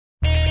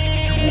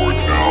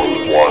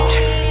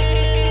watching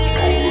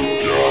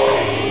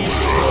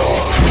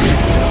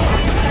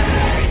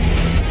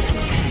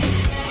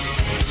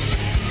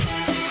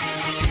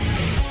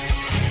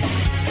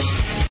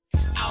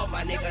All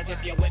my niggas,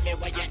 if you're with me,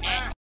 where you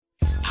at?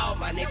 All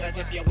my niggas,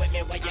 if you're with me,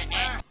 where you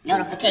at?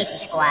 Notification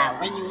squad,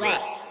 where you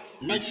at?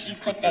 Make sure you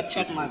click that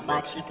checkmark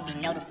box so you can be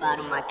notified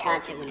on my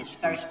content when it's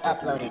first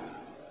uploaded.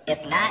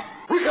 If not,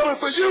 we coming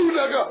for you,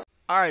 nigga.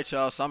 Alright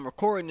y'all, so I'm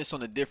recording this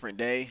on a different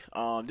day.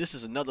 This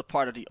is another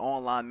part of the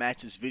online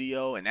matches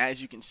video, and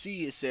as you can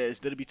see it says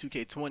Wwe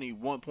 2K20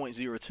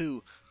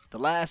 1.02. The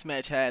last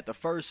match had the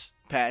first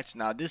patch.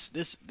 Now this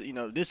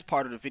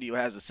part of the video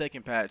has the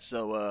second patch,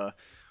 so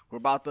we're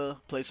about to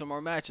play some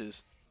more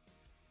matches.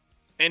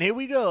 And here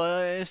we go.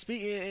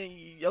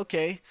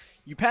 Okay,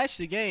 you patched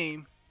the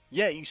game,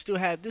 yet you still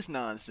have this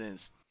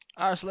nonsense.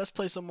 Alright, so let's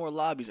play some more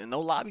lobbies, and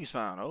no lobbies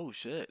found. Oh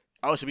shit.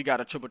 Oh, so we got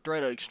a triple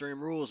threat of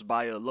Extreme Rules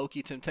by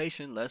Loki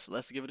Temptation.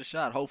 Let's give it a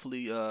shot.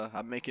 Hopefully,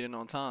 I make it in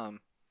on time.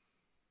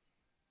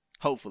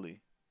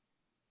 Hopefully.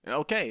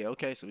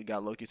 Okay. So we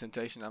got Loki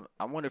Temptation.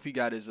 I wonder if he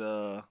got his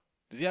does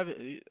he have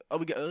it? Oh,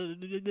 we got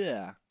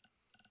yeah.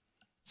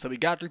 So we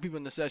got 3 people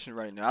in the session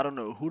right now. I don't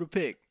know who to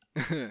pick.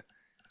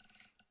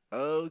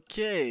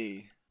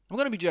 Okay, I'm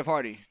gonna be Jeff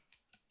Hardy.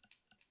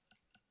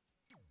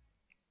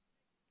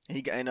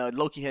 And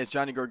Loki has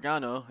Johnny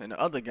Gargano, and the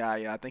other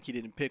guy, I think he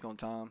didn't pick on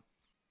time.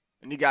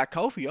 And you got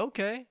Kofi.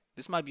 Okay,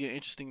 this might be an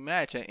interesting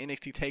match at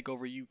NXT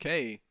TakeOver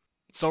UK.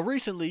 So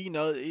recently, you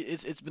know,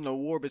 it's been a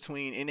war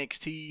between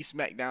NXT,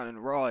 SmackDown,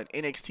 and Raw. And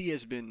NXT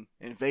has been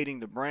invading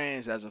the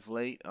brands as of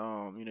late.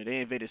 You know, they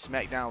invaded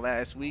SmackDown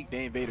last week.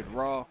 They invaded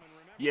Raw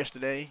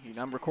yesterday. You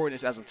know, I'm recording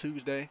this as of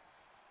Tuesday,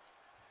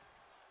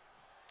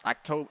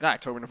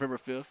 November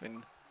 5th, and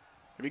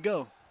here we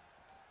go.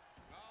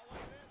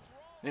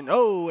 And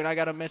and I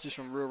got a message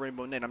from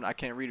REALRAINBOWNATE. I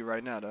can't read it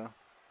right now though.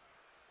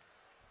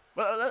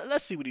 Well,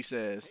 let's see what he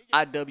says.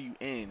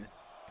 IWN.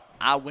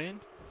 I win.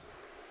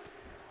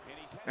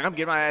 And I'm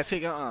getting my ass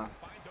kicked. I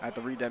have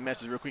to read that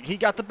message real quick. He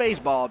got the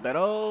baseball bat.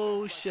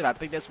 Oh, shit. I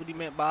think that's what he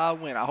meant by I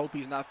win. I hope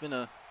he's not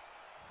finna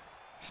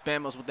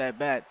spam us with that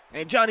bat.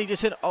 And Johnny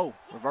just hit. Oh,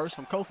 reverse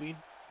from Kofi.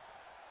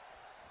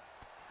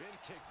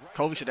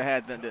 Kofi should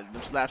have had them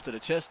slaps to the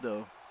chest,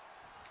 though.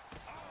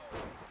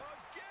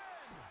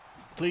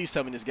 Please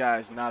tell me this guy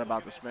is not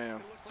about to spam.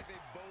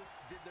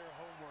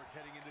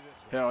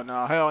 Hell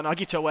no,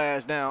 get your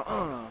ass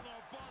down.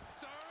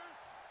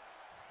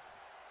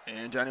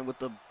 And Johnny with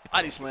the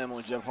body slam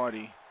on Jeff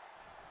Hardy.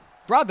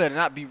 Bro, I better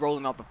not be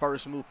rolling out the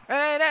first move.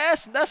 And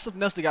that's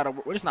something else they gotta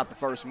work. Well, it's not the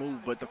first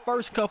move, but the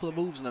first couple of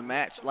moves in the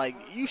match, like,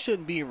 you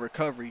shouldn't be in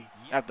recovery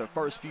after the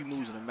first few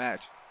moves in the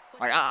match.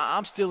 Like,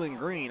 I'm still in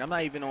green. I'm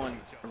not even on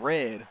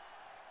red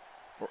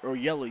or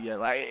yellow yet.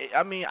 Like,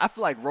 I mean, I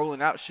feel like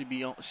rolling out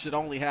should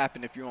only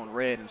happen if you're on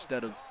red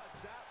instead of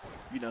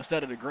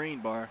the green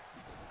bar.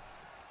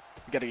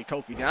 We gotta get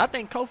Kofi down. I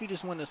think Kofi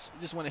just wanna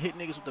hit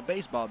niggas with the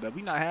baseball bat.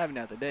 We not having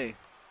that today.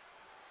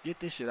 Get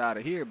this shit out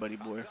of here, buddy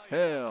boy.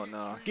 Hell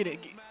no. Get it.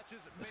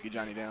 Let's get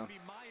Johnny down.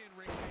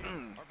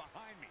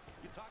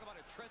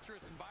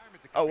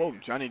 Oh,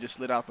 Johnny just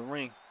slid out the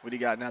ring. What he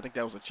got now? I think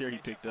that was a chair he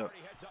picked up.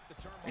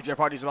 And Jeff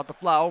Hardy's about to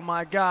fly. Oh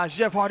my gosh,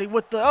 Jeff Hardy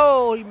with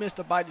the he missed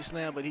the body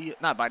slam, but he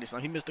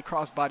missed the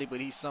crossbody, but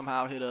he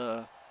somehow hit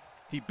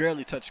he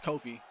barely touched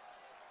Kofi.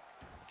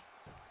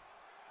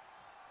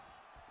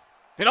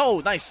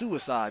 And nice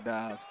suicide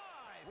dive.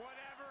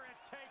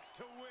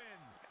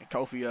 And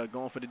Kofi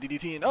going for the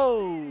DDT,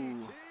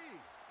 and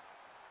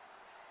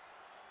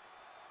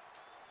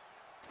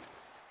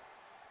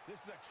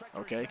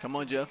okay, come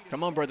on, Jeff.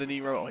 Come on, brother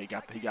Nero. Oh, he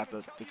got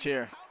the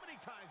chair.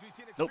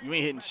 Nope, you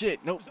ain't hitting shit.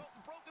 Nope.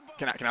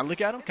 Can I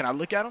look at him? Can I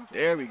look at him?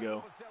 There we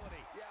go.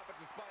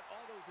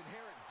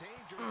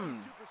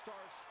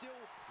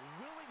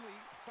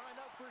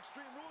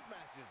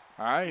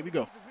 All right, here we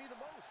go.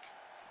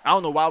 I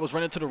don't know why I was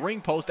running to the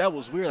ring post. That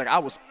was weird. Like, I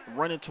was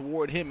running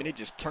toward him, and it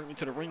just turned me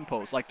to the ring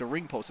post. Like the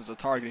ring post is a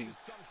targeting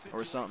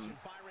or something.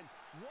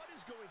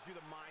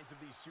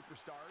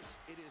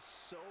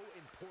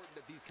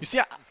 You see,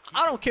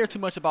 I don't care too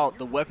much about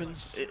the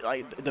weapons.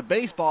 Like, the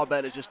baseball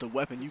bat is just a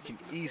weapon you can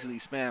easily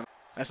spam.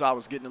 That's why I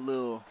was getting a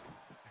little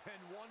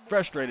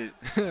frustrated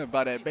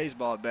by that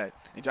baseball bat.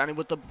 And Johnny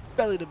with the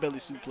belly-to-belly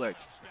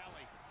suplex.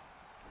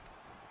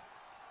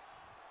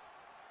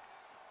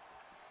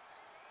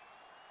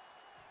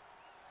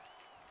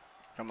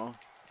 Come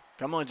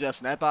on, Jeff.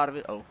 Snap out of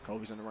it. Oh,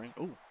 Kofi's in the ring.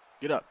 Oh,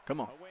 get up.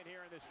 Come on.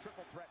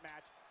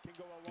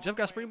 Did Jeff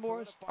got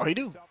springboards? Oh, he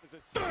do.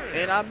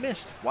 And I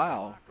missed.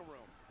 Wow.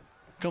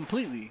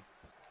 Completely.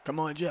 Come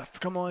on, Jeff.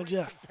 Come on,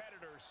 Jeff.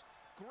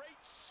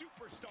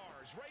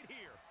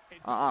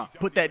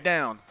 Put that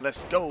down.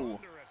 Let's go.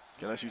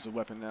 Okay, let's use a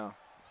weapon now.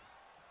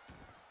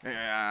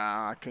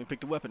 Yeah, I couldn't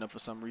pick the weapon up for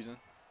some reason.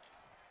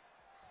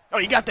 Oh,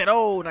 you got that.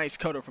 Oh, nice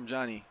cutter from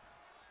Johnny.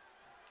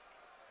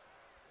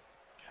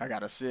 I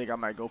got a sig. I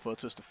might go for a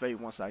twist of fate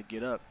once I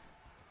get up.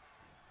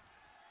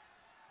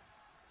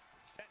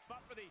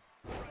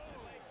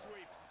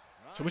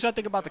 So what y'all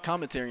think about the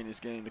commentary in this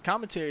game? The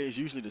commentary is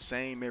usually the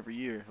same every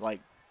year. Like,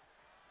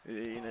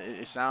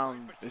 It's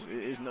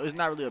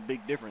not really a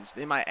big difference.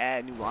 They might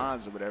add new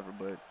lines or whatever,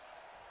 but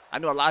I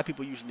know a lot of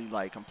people usually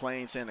like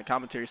complain saying the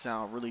commentary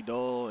sound really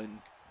dull and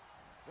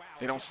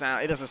they don't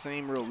sound. It doesn't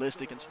seem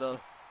realistic and stuff.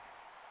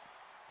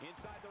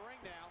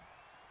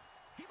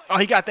 Oh,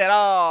 he got that.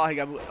 Oh, he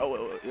got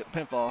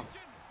pinfall.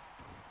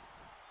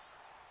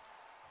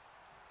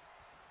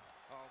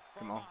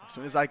 Come on. As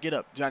soon as I get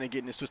up, Johnny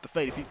getting this twist of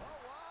fate. If he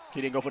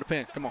didn't go for the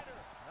pin. Come on.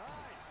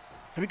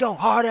 Here we go.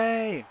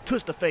 Hardy.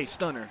 Twist of fate.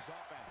 Stunner.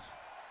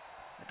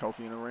 And Kofi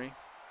in the ring.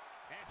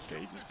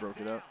 Okay, he just broke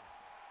it up.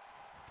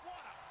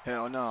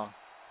 Hell no.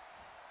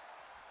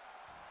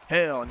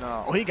 Hell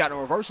no. Oh, he got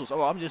no reversals.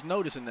 Oh, I'm just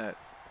noticing that.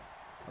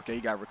 Okay,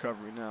 he got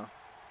recovery now.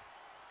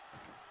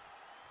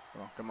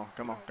 Oh, come on,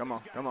 come on, come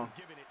on, come on.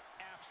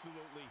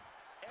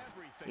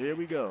 Here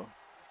we go.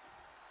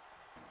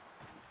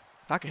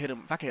 If I could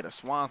hit a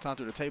swanton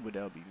through the table,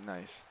 that would be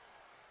nice.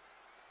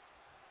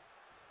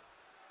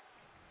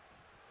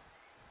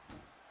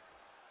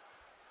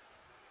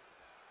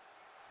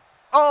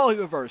 Oh, he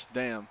reversed.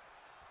 Damn.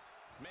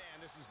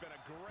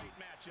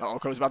 Uh-oh,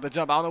 Kofi's about to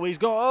jump. I don't know where he's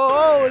going.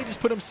 Oh, he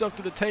just put himself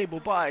through the table.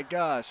 By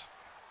gosh.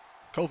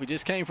 Kofi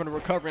just came from the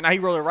recovery. Now he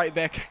rolling right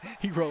back.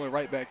 He rolling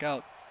right back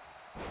out.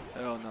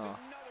 Hell no.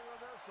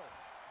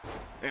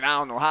 And I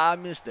don't know how I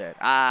missed that.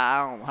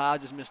 I don't know how I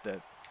just missed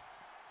that.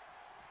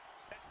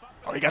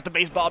 Oh, he got the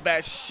baseball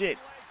bat. Shit.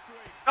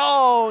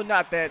 Oh,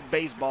 not that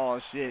baseball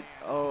shit.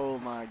 Oh,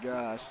 my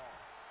gosh.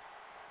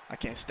 I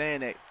can't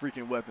stand that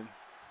freaking weapon.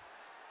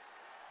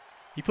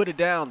 He put it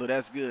down, though.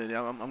 That's good.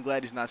 I'm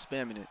glad he's not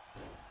spamming it.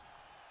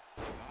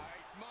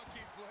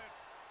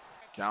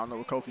 I don't know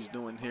what Kofi's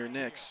doing here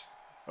next.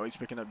 Oh, he's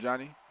picking up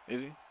Johnny.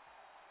 Is he?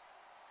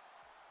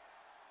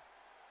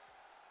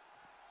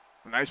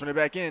 Nice run it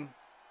back in.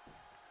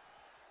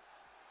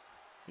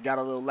 He got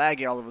a little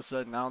laggy all of a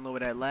sudden. I don't know where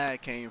that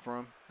lag came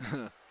from.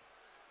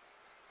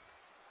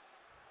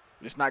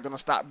 It's not going to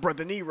stop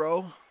Brother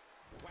Nero.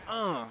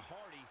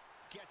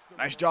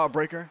 Nice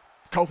jawbreaker.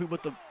 Kofi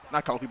with the,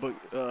 not Kofi,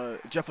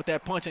 but Jeff with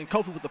that punch and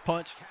Kofi with the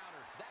punch.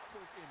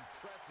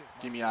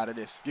 Get me out of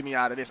this. Get me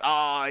out of this.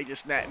 Oh, he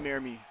just snap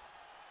mirrored me.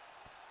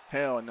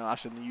 Hell no, I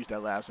shouldn't have used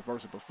that last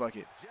reversal, but fuck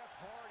it.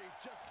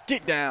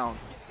 Get down.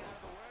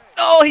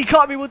 Oh, he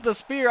caught me with the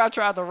spear. I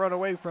tried to run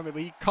away from it,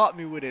 but he caught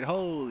me with it.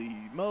 Holy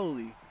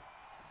moly.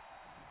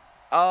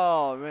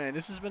 Oh, man,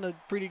 this has been a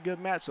pretty good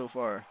match so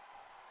far.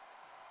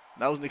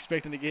 I wasn't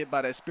expecting to get hit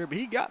by that spear, but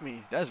he got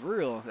me. That's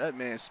real. That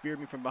man speared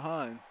me from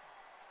behind.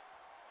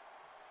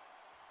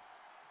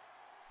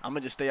 I'm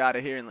going to just stay out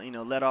of here and, you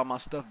know, let all my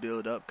stuff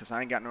build up because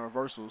I ain't got no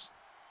reversals.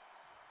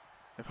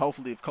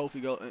 Hopefully, if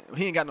Kofi go,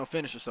 he ain't got no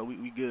finisher, so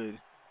we good.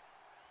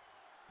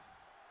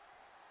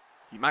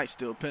 He might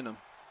still pin him.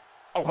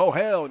 Oh,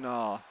 hell no.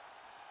 Nah.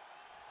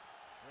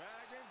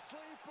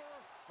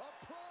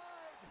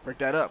 Break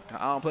that up.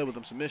 I don't play with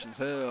them submissions.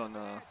 Hell no.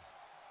 Nah.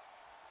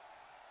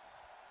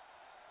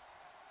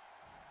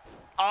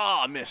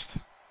 Oh, I missed.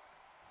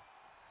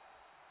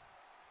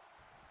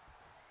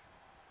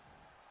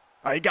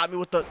 Oh, he got me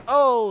with the,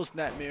 oh,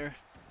 snap mirror.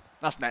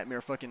 Not snap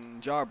mirror, fucking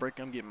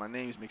jawbreaker. I'm getting my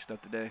names mixed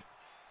up today.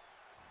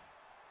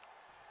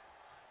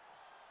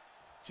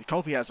 See,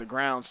 Kofi has a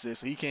ground sit,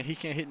 so he can't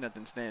hit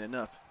nothing standing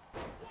up.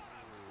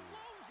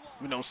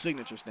 With no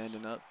signature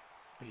standing up.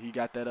 But he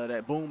got that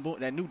that boom,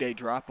 that New Day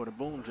drop or the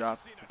boom drop,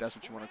 if that's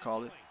what you want to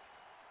call it.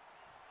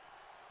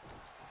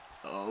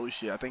 Oh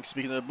shit! I think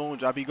speaking of the boom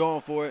drop, he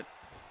going for it.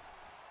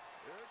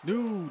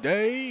 New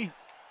Day.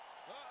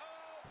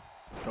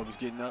 Kofi's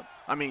getting up.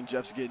 I mean,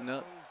 Jeff's getting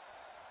up.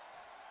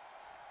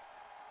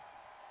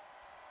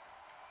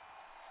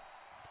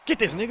 Get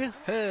this nigga.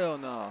 Hell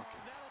no.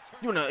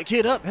 You wanna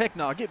get up? Heck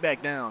no. Get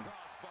back down.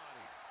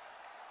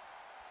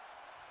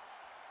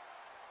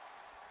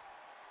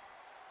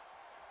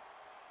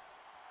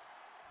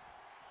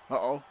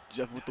 Uh-oh.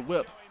 Jeff with the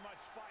whip.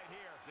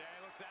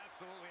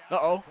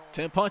 Uh-oh.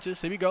 10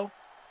 punches. Here we go.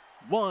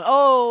 1.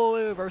 Oh,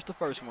 it reversed the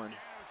first one.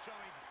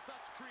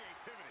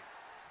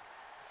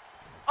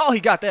 Oh, he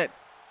got that.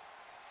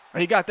 Oh,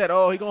 he got that.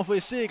 Oh, he going for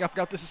his sig. I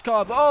forgot this is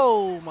called. But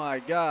oh, my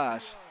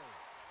gosh.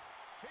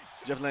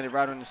 Jeff landed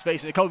right on his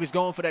face. And Kofi's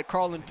going for that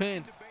crawling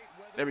pin.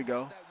 There we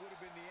go.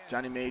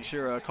 Johnny made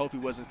sure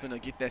Kofi wasn't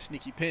finna get that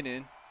sneaky pin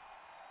in.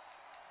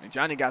 And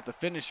Johnny got the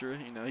finisher.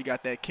 You know, he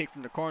got that kick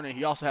from the corner.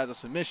 He also has a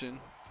submission.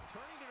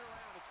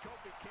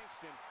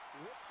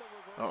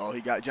 Uh-oh,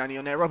 he got Johnny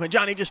on that rope. And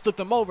Johnny just flipped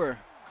him over.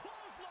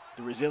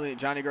 The resilient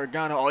Johnny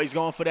Gargano. Oh, he's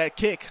going for that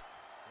kick.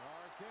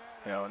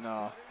 Hell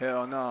no.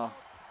 Hell no.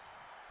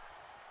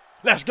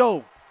 Let's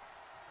go.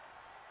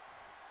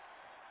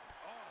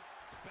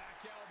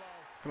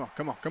 Come on,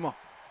 come on, come on.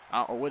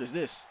 Oh, what is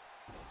this?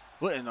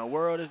 What in the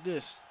world is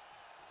this?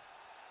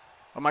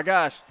 Oh, my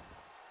gosh.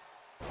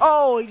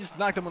 Oh, he just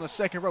knocked him on the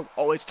second rope.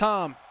 Oh, it's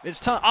time. It's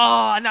time.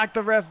 Oh, I knocked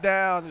the ref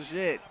down.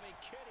 Shit.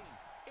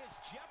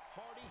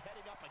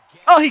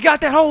 Oh, he got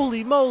that.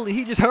 Holy moly.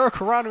 He just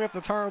hurricaned him after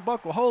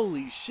turnbuckle.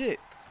 Holy shit.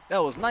 That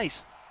was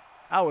nice.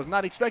 I was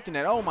not expecting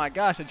that. Oh, my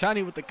gosh. And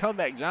Johnny with the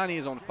comeback. Johnny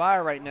is on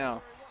fire right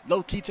now.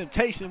 Loki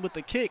Temptation with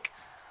the kick.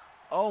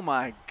 Oh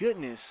my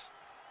goodness.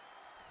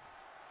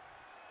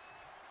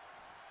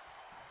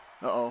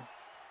 Uh-oh.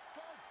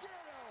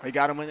 He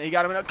got him in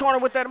the corner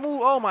with that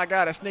move. Oh my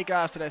God, that snake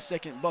eyes to that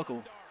second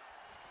buckle.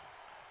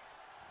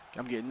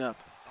 I'm getting up.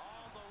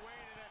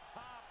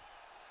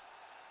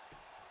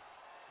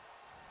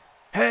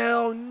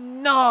 Hell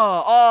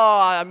no. Oh,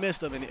 I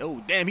missed him. And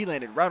oh, damn, he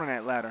landed right on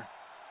that ladder.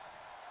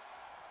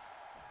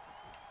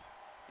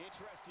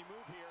 Interesting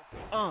move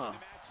here.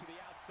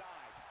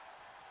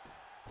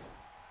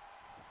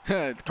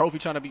 Kofi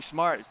trying to be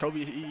smart.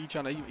 Kofi, he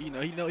trying to, he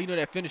know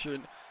that finisher.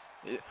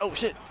 Oh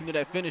shit, he knew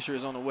that finisher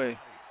is on the way.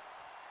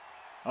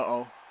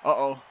 Uh-oh.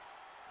 Uh-oh.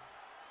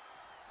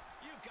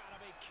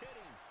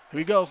 Here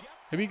we go.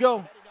 Here we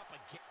go.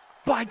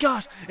 My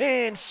gosh.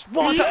 And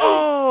Swanton.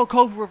 Oh,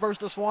 Kofi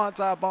reversed the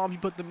Swanton bomb. He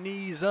put them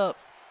knees up.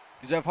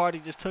 Jeff Hardy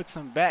just took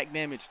some back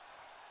damage.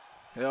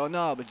 Hell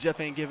no, but Jeff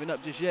ain't giving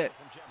up just yet.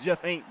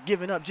 Jeff ain't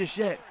giving up just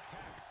yet.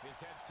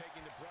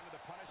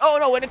 Oh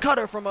no, and a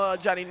cutter from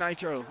Johnny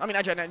Nitro. I mean,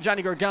 not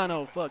Johnny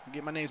Gargano. Fuck,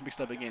 get my names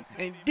mixed up again.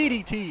 And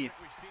DDT.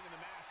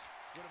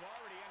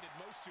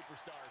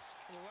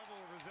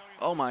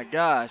 Oh my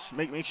gosh.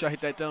 Make sure I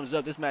hit that thumbs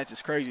up. This match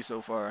is crazy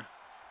so far.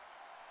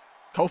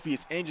 Kofi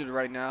is injured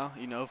right now.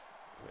 You know,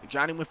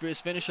 Johnny went for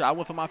his finisher. I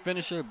went for my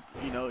finisher.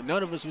 You know,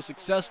 none of us was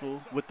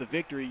successful with the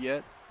victory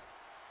yet.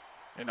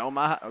 And oh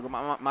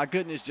my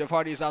goodness, Jeff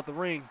Hardy is out the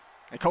ring.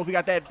 And Kofi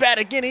got that bat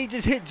again. He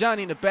just hit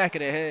Johnny in the back of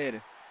the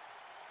head.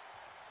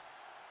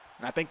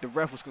 And I think the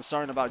ref was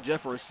concerned about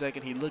Jeff for a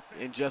second. He looked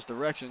in Jeff's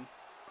direction.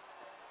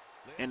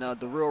 And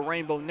the real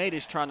Rainbow Nate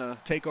is trying to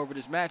take over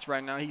this match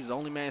right now. He's the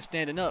only man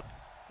standing up.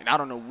 And I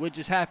don't know what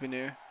just happened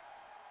there.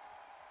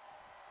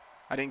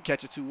 I didn't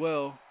catch it too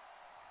well.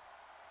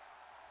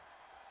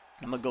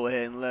 I'm going to go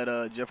ahead and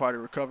let Jeff Hardy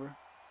recover.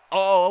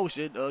 Oh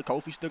shit.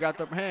 Kofi still got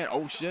the upper hand.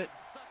 Oh, shit.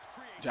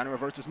 Johnny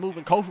reverses his move,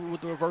 and Kofi with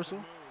the reversal.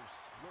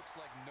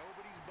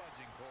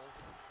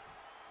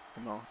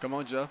 Come on. Come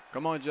on, Jeff.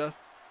 Come on, Jeff.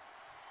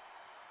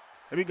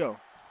 Here we go.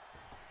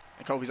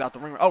 And Kofi's out the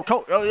ring. Oh,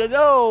 oh,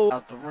 no.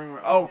 Out the ring.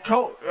 Oh,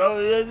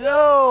 oh,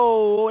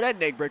 no. That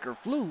neck breaker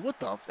flew. What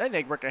the? That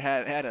neck breaker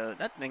had a,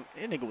 that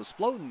nigga was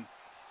floating.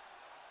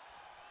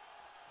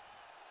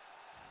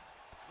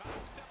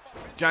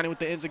 Johnny with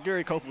the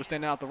enziguri. Kofi was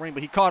standing out the ring,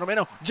 but he caught him.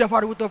 And Jeff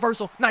Hardy with the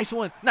reversal. Nice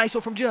one. Nice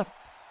one from Jeff.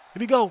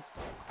 Here we go.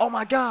 Oh,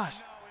 my gosh.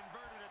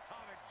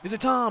 Is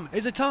it Tom?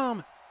 Is it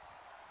Tom?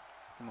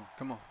 Come on,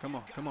 come on, come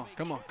on, come on,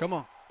 come on, come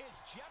on.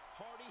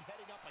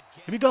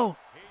 Here we go.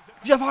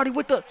 Jeff Hardy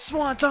with the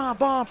Swanton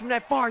bomb from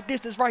that far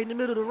distance right in the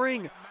middle of the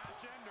ring.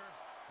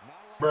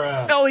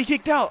 Bruh. Oh, he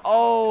kicked out.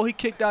 Oh, he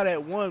kicked out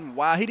at one.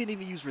 Wow, he didn't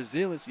even use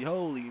resiliency.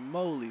 Holy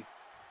moly.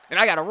 And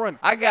I gotta run.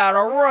 I gotta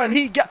run.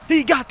 He got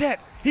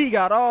that. He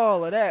got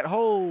all of that.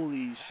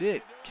 Holy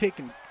shit. Kick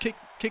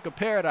of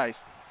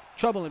paradise.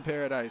 Trouble in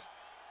paradise.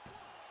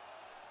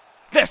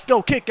 Let's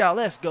go, kick out,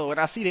 let's go. And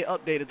I see they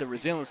updated the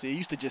resiliency. It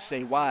used to just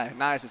say Y.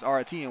 Now it says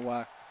RT and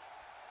Y.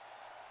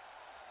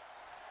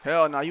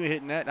 Hell no, you ain't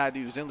hitting that. I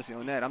do resiliency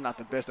on that. I'm not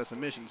the best at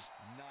submissions.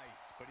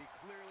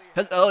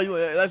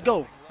 Let's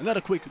go.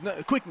 Another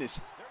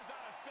quickness.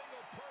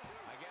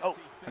 Oh,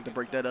 I had to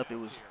break that up. It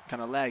was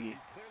kind of laggy.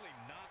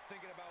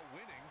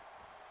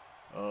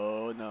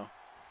 Oh no.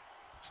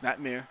 Snap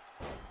mirror.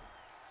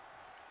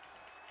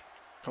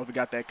 Kofi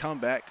got that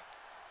comeback.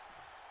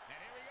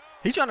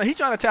 He trying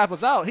to tap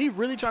us out. He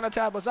really trying to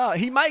tap us out.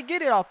 He might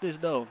get it off this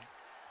though.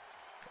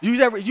 Use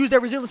that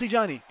resiliency,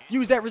 Johnny.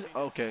 Use that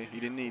okay,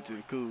 he didn't need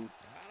to. Cool. I don't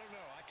know.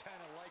 I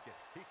kind of like it.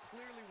 He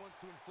clearly wants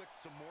to inflict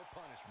some more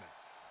punishment.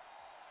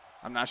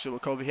 I'm not sure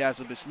what Kofi has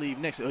up his sleeve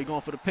next. Oh, he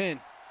going for the pin.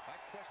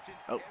 I question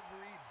Oh. every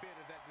bit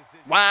of that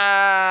decision.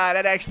 Wow,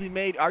 that actually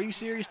made. Are you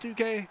serious,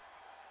 2K?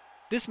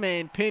 This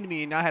man pinned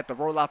me and I had to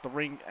roll out the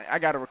ring. I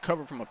got to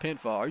recover from a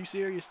pinfall. Are you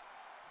serious?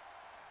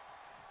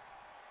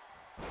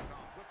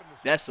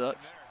 That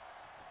sucks.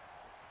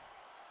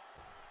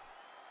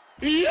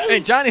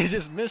 And Johnny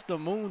just missed the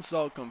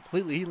moonsault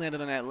completely. He landed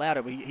on that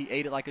ladder, but he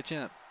ate it like a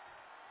champ.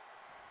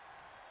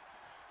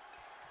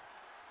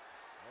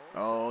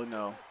 Oh,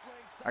 no.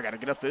 I got to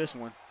get up for this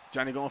one.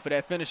 Johnny going for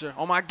that finisher.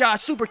 Oh, my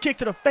gosh. Super kick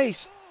to the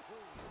face.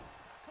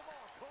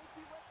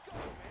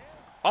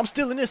 I'm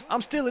stealing this.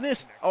 I'm stealing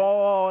this.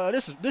 Oh,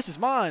 this is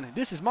mine.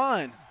 This is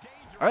mine.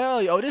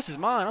 Oh, this is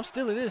mine. I'm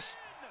stealing this.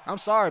 I'm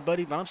sorry,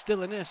 buddy, but I'm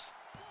stealing this.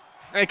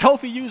 Hey,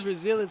 Kofi used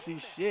resiliency.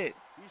 Shit.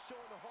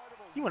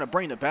 You want to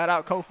bring the bat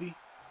out, Kofi?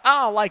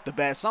 I don't like the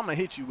bat, so I'm going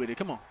to hit you with it.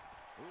 Come on.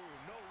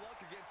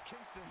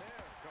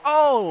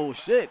 Oh,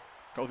 shit.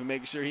 Kofi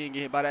making sure he didn't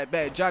get hit by that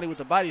bat. Johnny with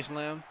the body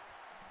slam.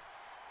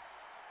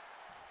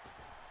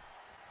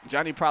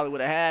 Johnny probably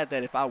would have had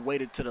that if I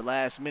waited to the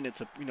last minute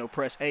to,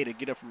 press A to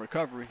get up from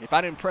recovery. If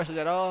I didn't press it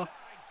at all,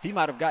 he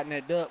might have gotten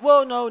that dub.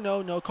 Well, no.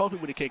 Kofi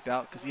would have kicked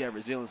out because he had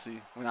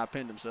resiliency when I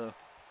pinned him, so.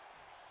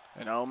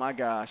 And oh, my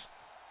gosh.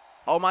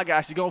 Oh, my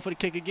gosh, he's going for the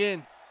kick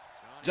again.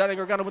 Johnny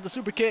Gargano with the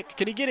super kick.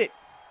 Can he get it?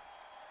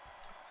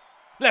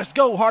 Let's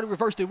go. Hardy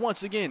reversed it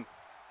once again.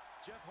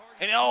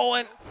 And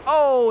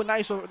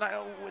nice one.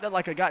 That's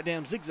like a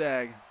goddamn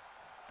zigzag.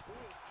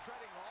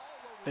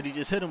 that he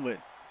just hit him with.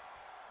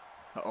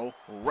 Uh-oh.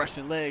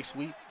 Russian leg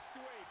sweep.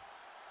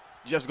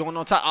 Just going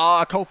on top.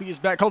 Ah, Kofi is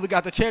back. Kofi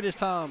got the chair this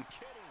time.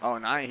 Oh,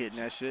 no, I ain't hitting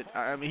that shit.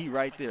 I mean, he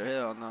right there.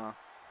 Hell no.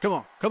 Come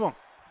on. Come on.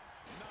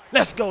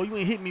 Let's go. You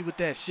ain't hitting me with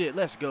that shit.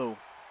 Let's go.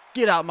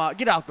 Get out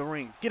the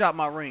ring. Get out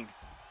my ring.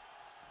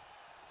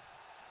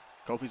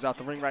 Kofi's out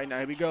the ring right now.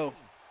 Here we go.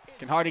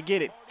 Can Hardy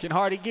get it? Can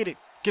Hardy get it?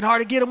 Can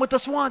Hardy get him with the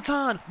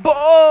swanton?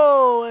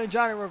 Oh, and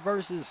Johnny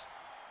reverses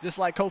just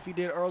like Kofi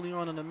did early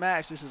on in the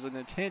match. This is an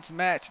intense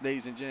match,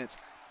 ladies and gents.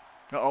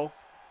 Uh-oh.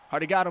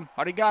 Hardy got him.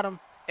 Hardy got him.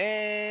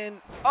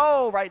 And,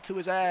 oh, right to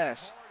his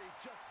ass.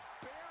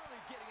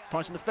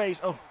 Punch in the face.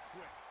 Oh.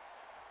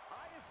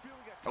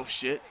 Oh,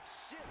 shit.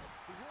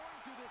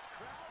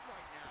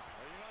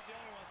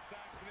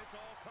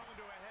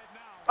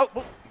 Oh,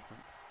 oh.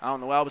 I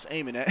don't know where I was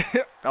aiming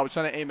at. I was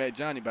trying to aim at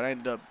Johnny, but I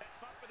ended up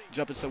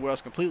jumping somewhere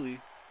else completely.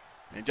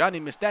 And Johnny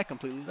missed that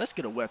completely. Let's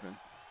get a weapon.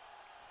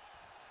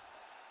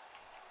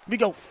 We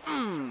go.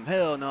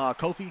 Hell no,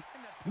 Kofi.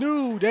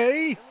 New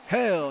Day.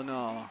 Hell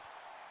no.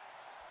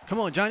 Come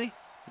on, Johnny.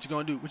 What you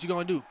gonna do? What you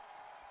gonna do?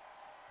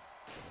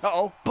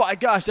 Uh-oh. My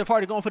gosh, Jeff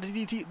Hardy going for the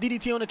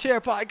DDT on the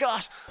chair. My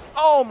gosh.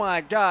 Oh,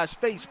 my gosh.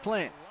 Face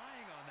plant.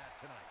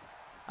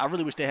 I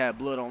really wish they had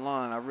blood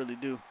online. I really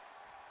do.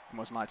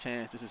 What's my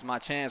chance? This is my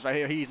chance right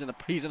here. He's in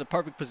the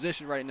perfect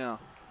position right now.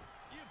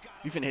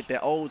 We finna hit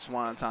that old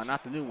swanton,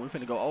 not the new one. We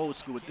finna go old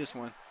school with this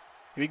one.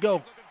 Here we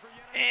go.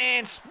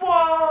 And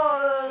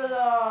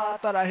I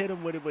thought I hit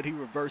him with it, but he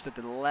reversed at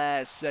the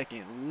last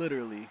second.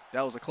 Literally,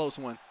 that was a close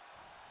one.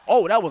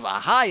 Oh, that was a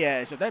high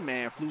ass. That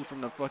man flew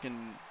from the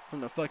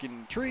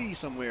fucking tree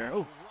somewhere.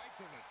 Oh.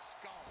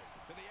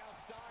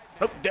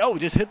 Oh,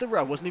 just hit the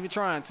ref. Wasn't even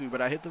trying to,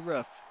 but I hit the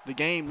ref. The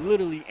game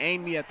literally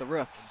aimed me at the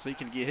ref so he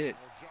can get hit.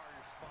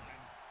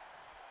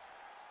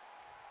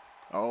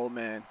 Oh,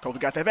 man. Kofi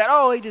got that bat.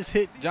 Oh, he just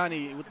hit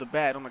Johnny with the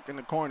bat in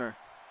the corner.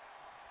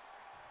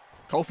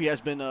 Kofi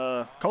has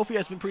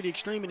been pretty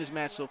extreme in this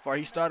match so far.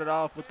 He started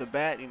off with the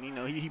bat, and, you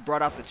know, he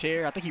brought out the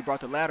chair. I think he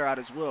brought the ladder out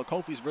as well.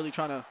 Kofi's really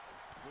trying to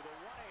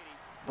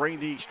bring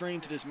the extreme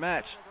to this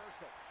match.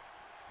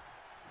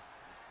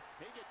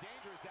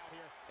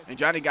 And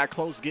Johnny got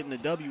close getting the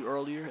W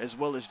earlier, as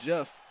well as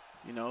Jeff,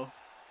 you know.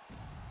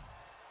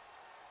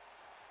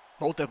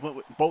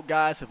 Both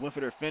guys have went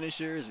for their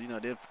finishers. You know,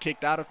 they've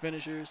kicked out of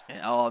finishers.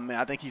 And, oh, man,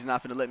 I think he's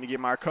not finna let me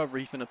get my recovery.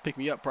 He's finna pick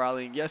me up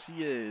probably. And yes,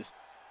 he is.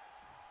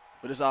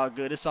 But it's all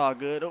good. It's all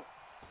good. Oh,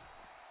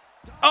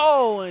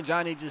 oh, and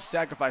Johnny just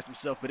sacrificed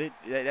himself. But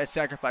that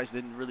sacrifice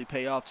didn't really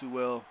pay off too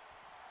well.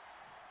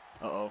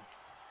 Uh-oh.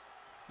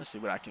 Let's see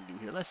what I can do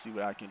here. Let's see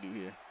what I can do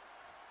here.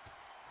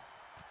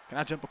 Can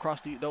I jump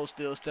across those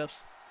steel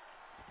steps?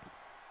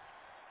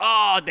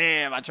 Oh,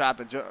 damn. I tried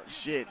to jump.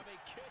 Shit.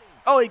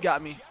 Oh, he got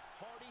me.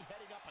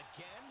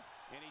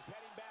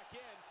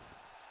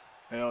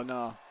 Hell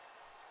no.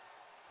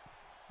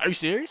 Are you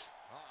serious?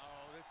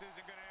 This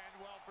isn't gonna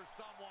end well for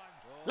someone.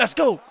 Let's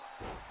go.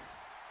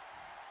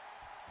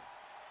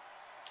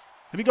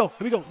 Here we go.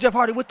 Here we go. Jeff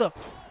Hardy with the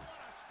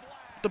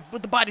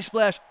body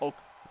splash. Oh,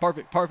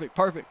 perfect, perfect,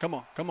 perfect. Come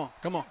on, come on,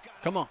 come on,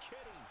 come on.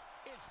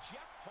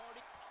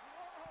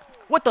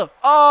 What the?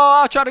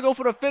 Oh, I tried to go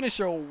for the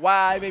finisher.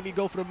 Why? Maybe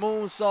go for the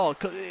moonsault.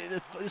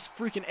 It's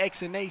freaking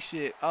X and A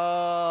shit.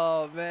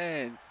 Oh,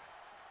 man.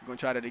 We're going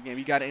to try that again.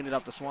 We got to end it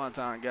off the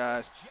swanton,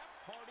 guys.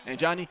 And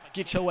Johnny,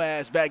 get your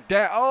ass back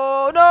down.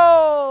 Oh,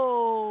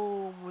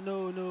 no.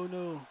 No, no,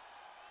 no.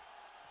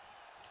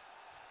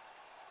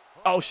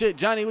 Oh, shit.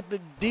 Johnny with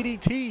the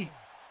DDT.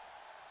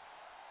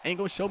 Ain't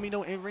going to show me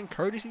no in-ring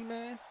courtesy,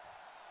 man.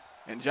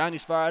 And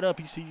Johnny's fired up.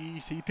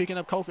 He's picking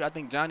up Kofi. I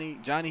think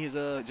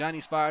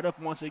Johnny's fired up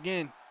once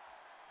again.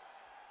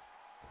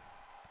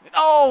 And,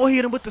 oh, he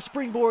hit him with the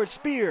springboard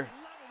spear.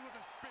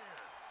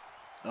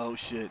 Oh,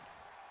 shit.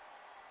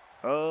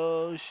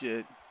 Oh,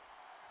 shit.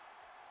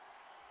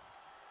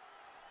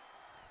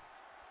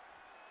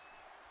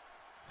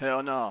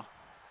 Hell no.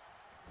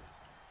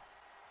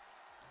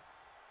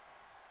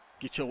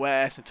 Get your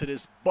ass into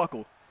this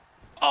buckle.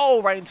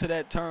 Oh, right into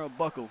that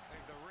turnbuckle.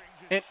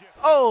 And,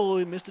 oh,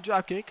 he missed the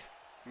drop kick.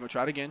 I'm going to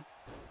try it again.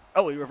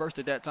 Oh, he reversed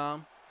it that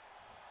time.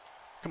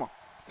 Come on.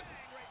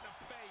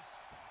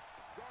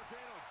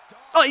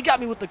 Oh, he got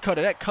me with the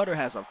cutter. That cutter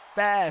has a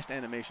fast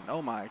animation.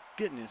 Oh, my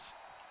goodness.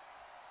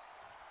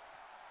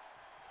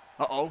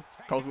 Uh-oh.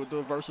 Kofi with the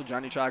reversal.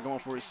 Johnny tried going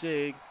for his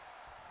sig.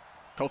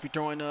 Kofi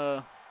throwing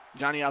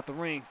Johnny out the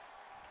ring.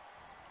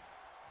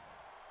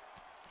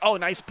 Oh,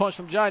 nice punch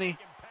from Johnny.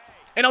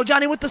 And oh,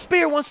 Johnny with the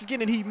spear once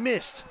again, and he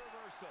missed.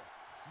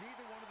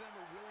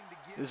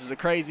 This is a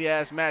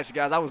crazy-ass match,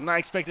 guys. I was not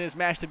expecting this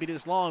match to be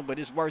this long, but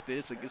it's worth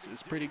it.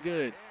 It's pretty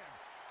good.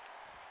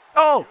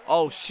 Oh!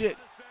 Oh, shit.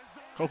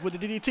 Kofi with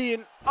the DDT,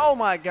 and oh,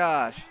 my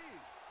gosh.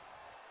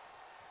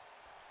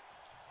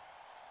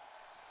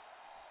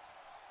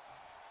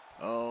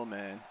 Oh,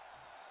 man.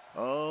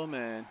 Oh,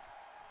 man.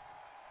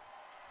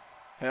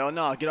 Hell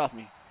no. Get off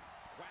me.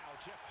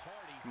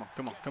 Come on,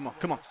 come on, come on,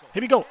 come on.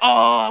 Here we go.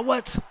 Oh,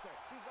 what?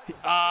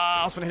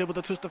 I was going to hit it with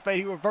a twist of fate.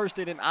 He reversed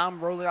it, and I'm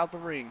rolling out the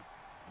ring.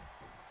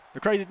 The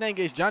crazy thing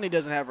is Johnny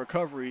doesn't have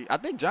recovery. I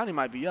think Johnny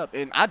might be up,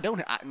 and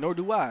nor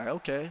do I.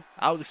 Okay.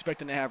 I was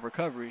expecting to have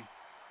recovery.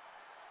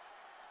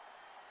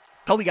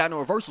 Kofi got no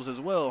reversals as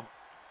well.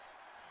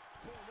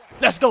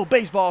 Let's go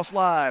baseball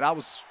slide. I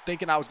was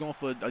thinking I was going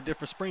for a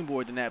different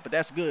springboard than that, but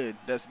that's good.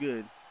 That's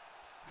good.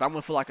 If I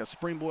went for like a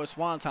springboard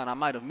swanton, I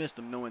might have missed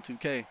him knowing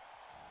 2K.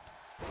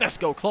 Let's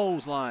go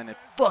clothesline, and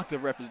fuck, the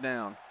ref is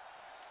down.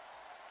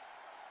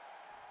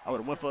 I would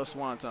have went for a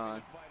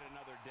swanton.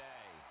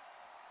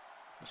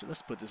 So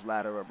let's put this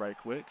ladder up right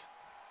quick.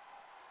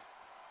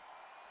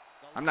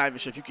 I'm not even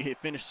sure if you can hit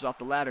finishes off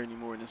the ladder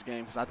anymore in this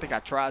game, because I think I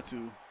tried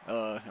to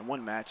in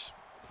one match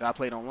that I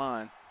played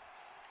online.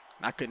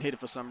 And I couldn't hit it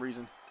for some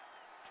reason.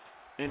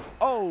 And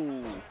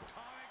oh,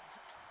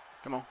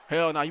 come on,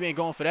 hell no, you ain't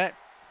going for that.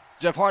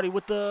 Jeff Hardy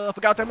with the, I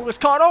forgot that move was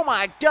called. Oh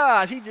my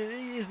gosh,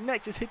 his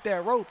neck just hit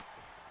that rope.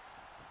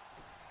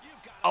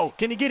 Oh,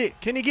 can he get it?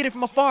 Can he get it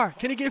from afar?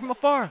 Can he get it from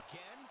afar?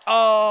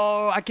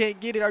 Oh, I can't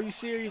get it. Are you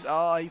serious?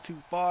 Oh, he's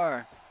too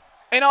far.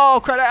 And oh,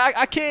 crap,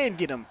 I can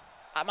get him.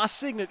 My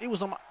signal, it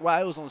was on my,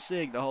 wow, it was on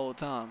sig the whole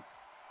time.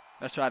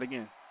 Let's try it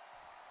again.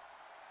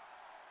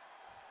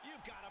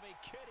 You've got to be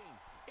kidding.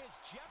 Is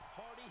Jeff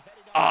Hardy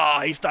headed up?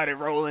 Oh, he started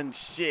rolling.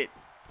 Shit.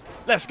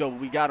 Let's go.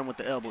 We got him with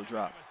the elbow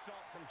drop.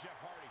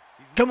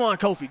 Come on,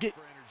 Kofi.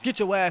 Get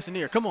your ass in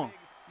here. Come on.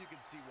 You can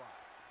see why.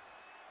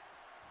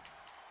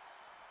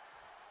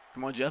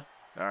 Come on, Jeff.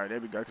 All right, there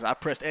we go. Because I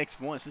pressed X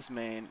once. This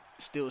man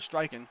is still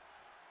striking.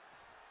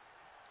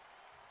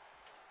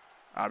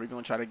 All right, we're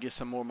going to try to get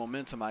some more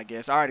momentum, I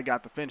guess. I already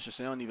got the finisher,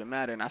 so it don't even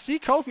matter. And I see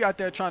Kofi out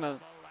there trying to...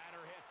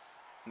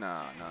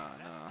 Nah.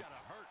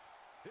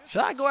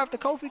 Should I go after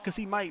Kofi? Because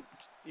he might,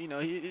 you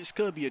know, this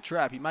could be a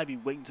trap. He might be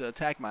waiting to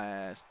attack my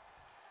ass.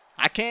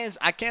 I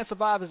can't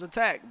survive his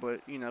attack,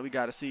 but, you know, we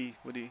got to see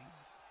what he...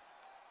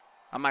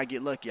 I might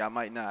get lucky. I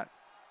might not.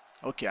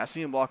 Okay, I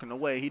see him walking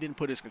away. He didn't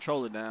put his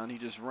controller down. He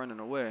just running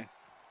away.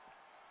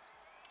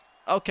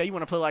 Okay, you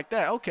want to play like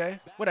that? Okay.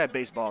 Where that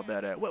baseball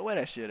bat at? Where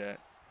that shit at?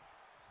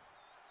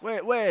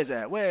 Where is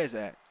that? Where is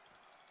that?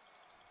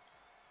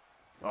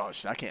 Oh,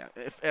 shit, I can't.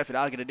 F it,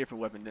 I'll get a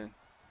different weapon then.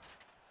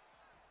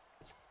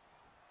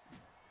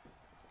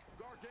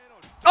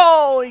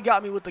 Oh, he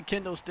got me with the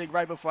kendo stick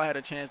right before I had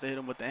a chance to hit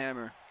him with the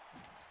hammer.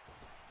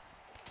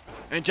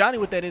 And Johnny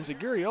with that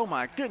enziguri. Oh,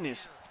 my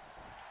goodness.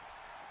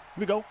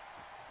 Here we go.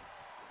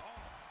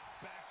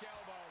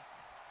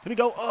 Here we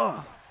go.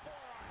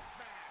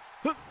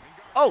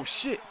 Oh,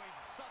 shit.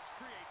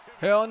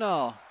 Hell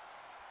no.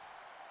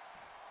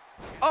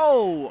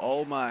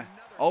 Oh my.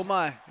 Oh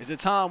my. Is it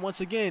time once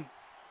again?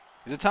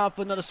 Is it time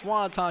for another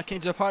swanton?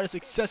 Can Jeff Hardy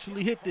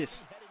successfully hit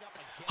this?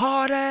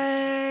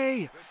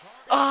 Hardy!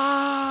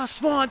 Ah,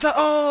 swanton.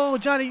 Oh,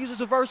 Johnny uses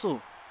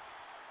reversal.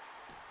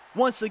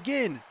 Once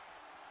again.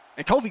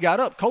 And Kofi got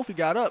up. Kofi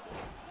got up.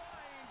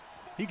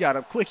 He got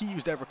up quick. He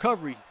used that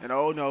recovery. And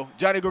oh no.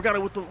 Johnny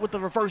Gargano with the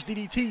reverse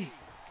DDT.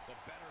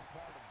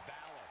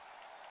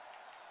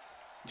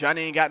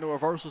 Johnny ain't got no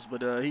reversals,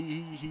 but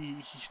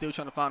he's still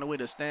trying to find a way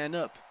to stand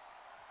up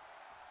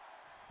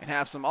and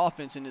have some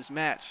offense in this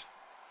match.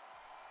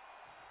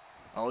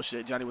 Oh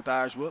shit, Johnny with the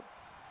Irish whip.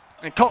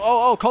 And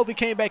Kofi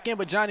came back in,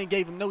 but Johnny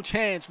gave him no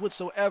chance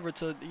whatsoever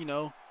to, you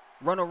know,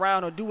 run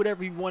around or do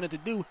whatever he wanted to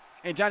do.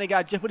 And Johnny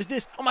got Jeff. What is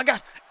this? Oh my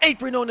gosh,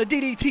 apron on the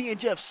DDT, and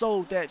Jeff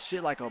sold that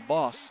shit like a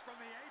boss.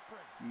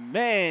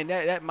 Man,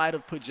 that might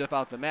have put Jeff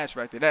out the match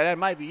right there. That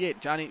might be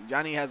it.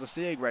 Johnny has a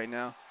sig right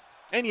now.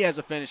 And he has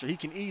a finisher. He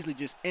can easily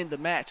just end the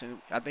match.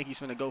 And I think he's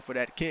going to go for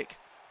that kick.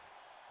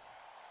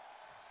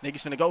 I think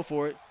he's going to go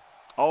for it.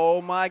 Oh,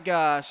 my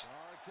gosh.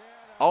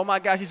 Oh, my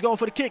gosh. He's going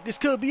for the kick. This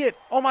could be it.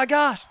 Oh, my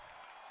gosh.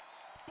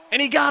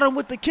 And he got him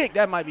with the kick.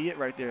 That might be it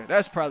right there.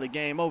 That's probably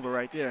game over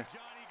right there.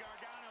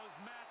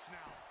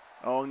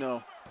 Oh,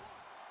 no.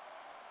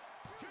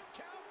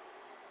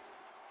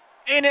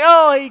 And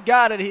oh, he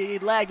got it. He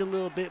lagged a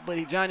little bit, but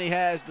he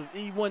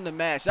won the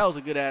match. That was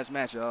a good-ass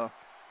match, y'all.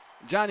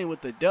 Johnny with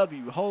the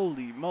W.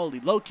 Holy moly.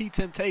 Loki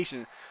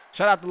Temptation.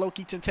 Shout out to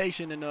Loki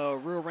Temptation and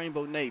Real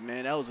Rainbow Nate,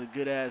 man. That was a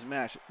good-ass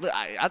match. Look,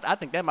 I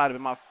think that might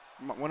have been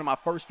one of my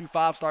first few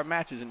 5-star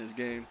matches in this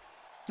game.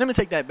 Let me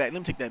take that back.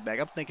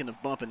 I'm thinking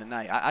of Bumping the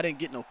Night. I didn't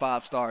get no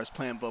 5 stars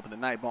playing Bumping the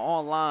Night, but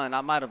online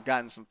I might have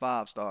gotten some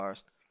 5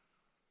 stars.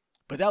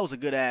 But that was a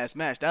good-ass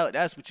match.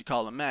 That's what you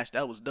call a match.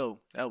 That was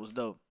dope. That was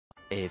dope.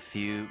 A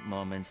few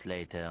moments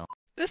later.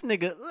 This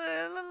nigga,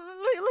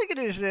 look at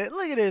this shit.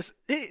 Look at this.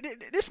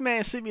 This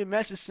man sent me a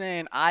message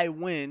saying, I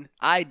win.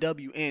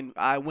 IWN.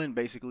 I win,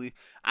 basically.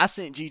 I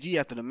sent GG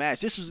after the match.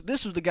 This was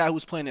the guy who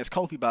was playing as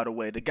Kofi, by the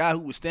way. The guy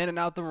who was standing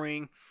out the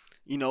ring.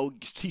 You know,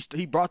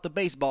 he brought the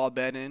baseball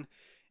bat in.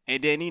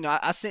 And then, you know,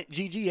 I sent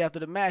GG after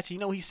the match. You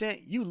know he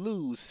sent? You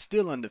lose.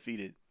 Still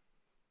undefeated.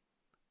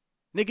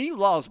 Nigga, you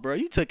lost, bro.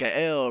 You took a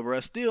L,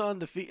 bro. Still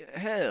undefeated.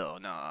 Hell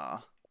nah.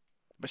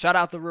 But shout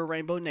out to Real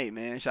Rainbow Nate,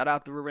 man. Shout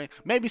out to Real Rainbow.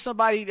 Maybe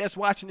somebody that's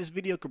watching this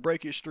video could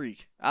break your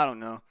streak. I don't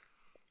know.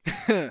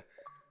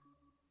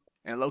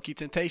 And Loki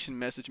Temptation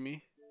messaged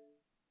me.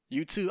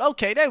 You too.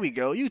 Okay, there we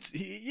go. You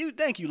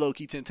thank you,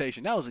 Loki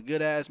Temptation. That was a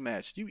good ass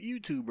match. You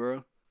too,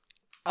 bro.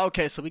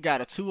 Okay, so we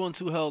got a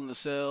 2-on-2 Hell in a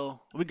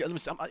Cell. We got. Let me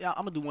see. I'm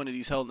gonna do one of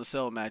these Hell in a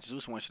Cell matches.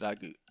 Which one should I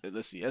do?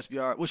 Let's see.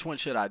 SVR. Which one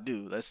should I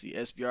do? Let's see.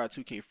 SVR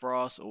 2K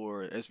Frost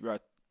or SVR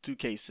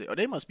 2K6. Oh,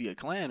 they must be a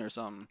clan or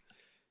something.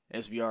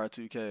 SVR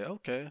 2K.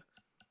 Okay.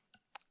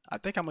 I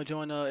think I'm gonna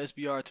join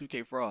SVR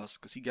 2K Frost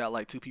because he got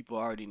like 2 people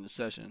already in the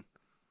session.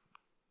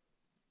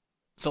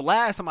 So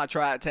last time I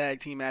tried tag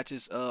team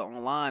matches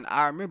online,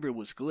 I remember it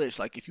was glitched.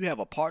 Like if you have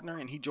a partner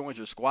and he joins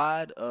your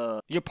squad,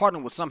 your partner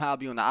would somehow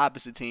be on the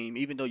opposite team,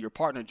 even though your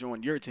partner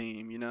joined your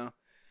team. You know,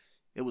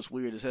 it was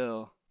weird as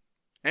hell.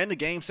 And the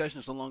game session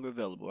is no longer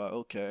available.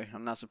 Okay,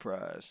 I'm not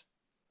surprised.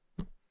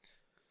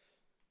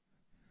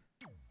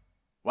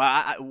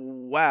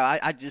 Wow,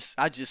 I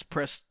just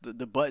pressed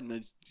the button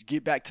to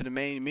get back to the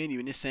main menu,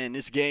 and it's saying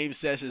this game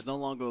session is no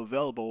longer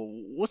available.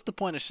 What's the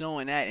point of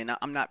showing that? And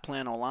I'm not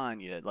playing online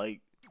yet. Like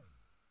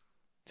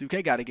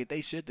 2K got to get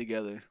their shit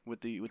together with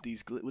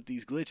these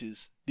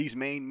glitches, these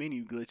main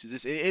menu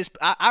glitches.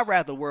 I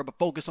rather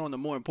focus on the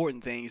more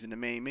important things than the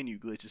main menu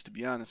glitches, to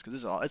be honest,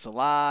 because it's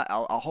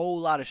a whole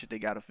lot of shit they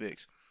gotta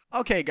fix.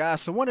 Okay,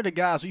 guys, so one of the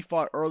guys we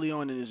fought early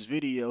on in this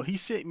video, he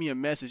sent me a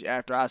message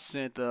after I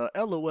sent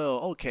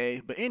LOL.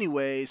 Okay, but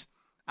anyways,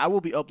 I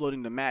will be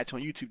uploading the match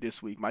on YouTube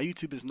this week. My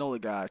YouTube is Nola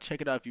Guy.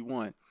 Check it out if you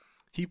want.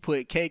 He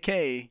put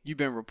KK, you've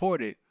been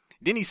reported.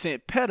 Then he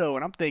sent pedo,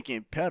 and I'm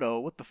thinking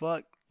pedo, what the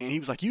fuck? And he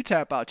was like, you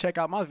tap out, check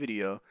out my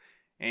video.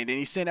 And then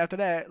he sent after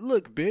that,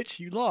 look, bitch,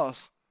 you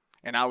lost.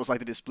 And I was like,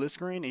 did it split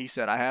screen? And he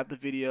said, I have the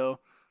video.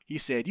 He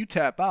said, you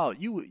tap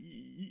out, you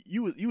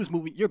was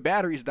moving, your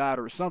batteries died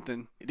or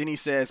something. Then he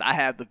says, I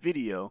have the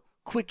video.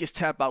 Quickest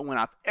tap out win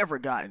I've ever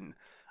gotten.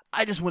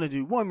 I just want to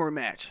do one more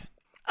match.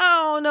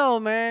 I don't know,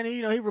 man.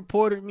 You know, he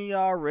reported me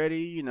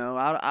already. You know,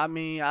 I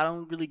mean, I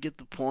don't really get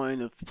the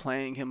point of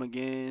playing him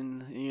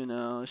again. You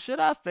know, should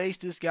I face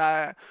this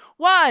guy?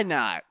 Why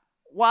not?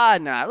 Why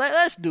not?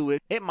 Let's do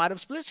it. It might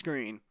have split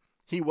screen.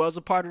 He was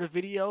a part of the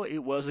video. It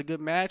was a good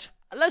match.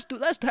 Let's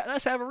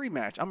have a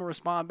rematch. I'm gonna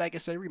respond back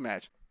and say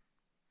rematch.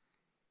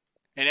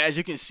 And as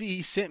you can see,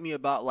 he sent me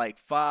about like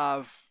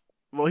 5.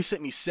 Well, he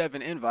sent me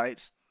 7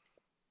 invites.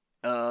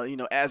 You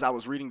know, as I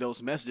was reading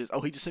those messages.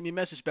 Oh, he just sent me a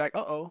message back.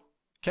 Uh-oh.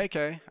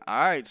 KK. All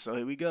right, so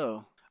here we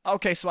go.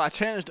 Okay, so I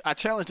challenged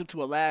him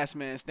to a last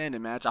man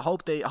standing match. I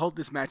hope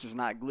this match is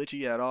not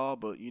glitchy at all,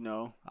 but you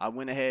know, I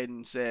went ahead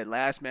and said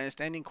last man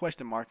standing ?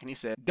 And he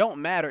said, don't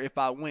matter if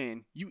I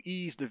win, you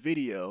ease the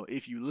video.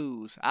 If you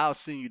lose, I'll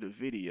send you the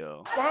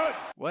video.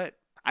 What?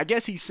 I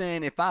guess he's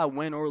saying if I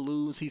win or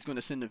lose, he's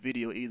gonna send the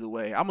video either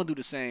way. I'm gonna do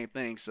the same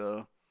thing,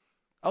 so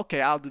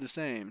okay, I'll do the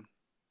same.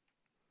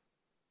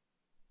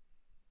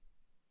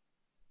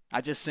 I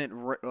just sent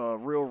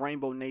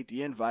REALRAINBOWNATE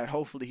the invite.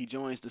 Hopefully he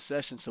joins the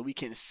session so we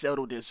can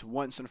settle this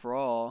once and for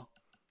all.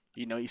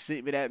 You know, he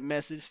sent me that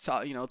message,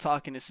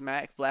 talking his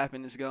smack,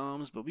 flapping his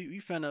gums. But we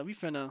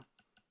finna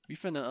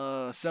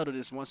settle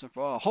this once and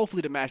for all.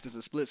 Hopefully the match is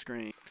a split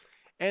screen.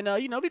 And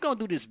you know, we gonna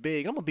do this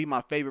big. I'm gonna be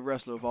my favorite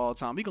wrestler of all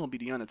time. We gonna be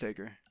the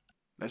Undertaker.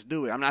 Let's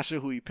do it. I'm not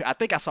sure who he. I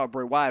think I saw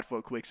Bray Wyatt for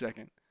a quick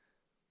second.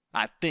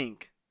 I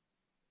think.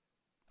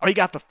 Oh, he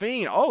got the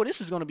Fiend. Oh,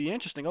 this is going to be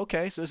interesting.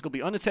 Okay, so it's going to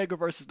be Undertaker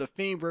versus the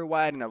Fiend, Bray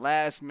Wyatt, and the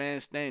last man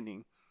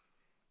standing.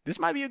 This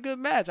might be a good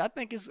match. I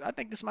think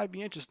this might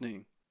be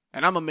interesting.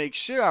 And I'm going to make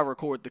sure I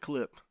record the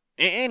clip.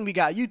 And we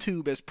got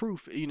YouTube as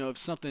proof, you know, if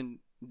something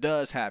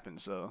does happen.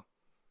 So,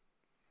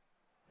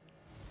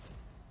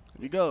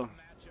 here we go.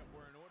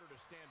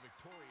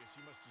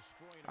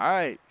 All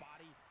right.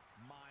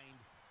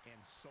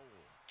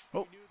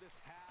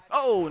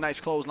 Oh, nice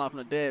clothesline from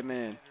the dead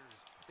man.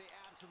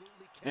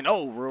 And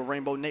oh,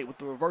 REALRAINBOWNATE with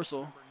the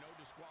reversal.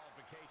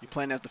 He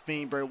playing as the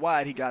Fiend Bray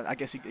Wyatt. He got, I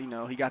guess he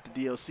got the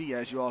DLC,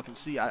 as you all can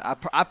see.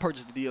 I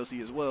purchased the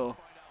DLC as well.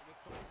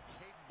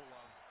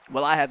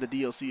 Well, I have the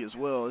DLC as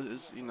well.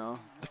 It's, you know,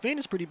 the Fiend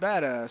is pretty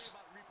badass.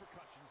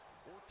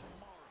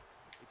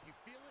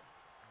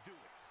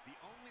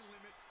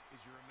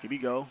 Here we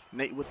go.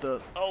 Nate with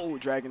the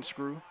dragon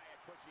screw.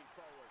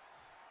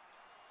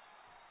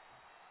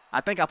 I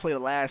think I played a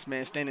last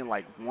man standing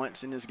like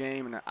once in this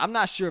game, and I'm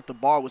not sure if the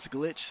bar was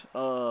glitched.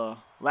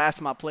 Last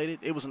time I played it,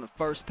 it was in the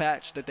first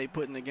patch that they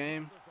put in the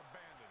game.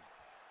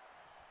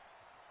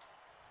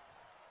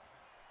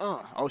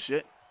 Oh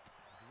shit.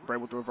 Bray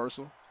with the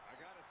reversal.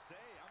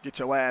 Get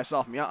your ass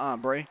off me.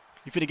 Bray.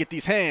 You finna get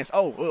these hands.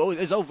 Oh,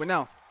 it's over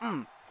now.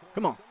 Come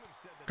on.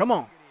 Come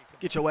on.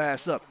 Get your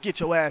ass up. Get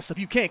your ass up.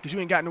 You can't because you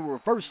ain't got no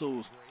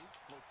reversals.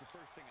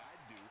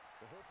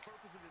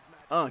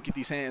 Get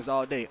these hands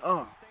all day.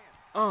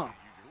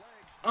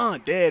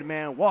 Dead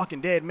man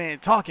walking, dead man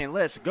talking.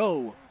 Let's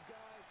go.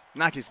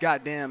 Knock his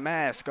goddamn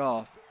mask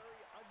off.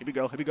 Here we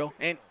go. Here we go.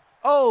 And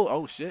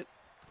oh shit.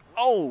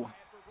 Oh.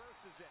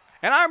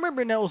 And I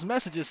remember in those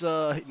messages,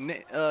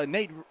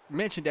 Nate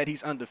mentioned that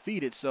he's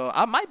undefeated. So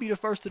I might be the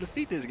first to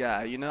defeat this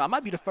guy. You know, I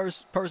might be the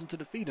first person to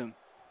defeat him.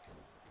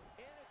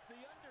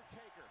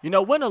 You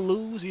know, win or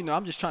lose, you know,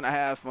 I'm just trying to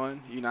have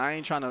fun. You know, I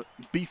ain't trying to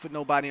beef with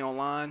nobody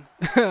online.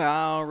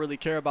 I don't really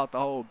care about the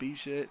whole beef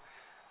shit.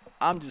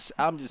 I'm just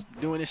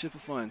doing this shit for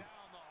fun.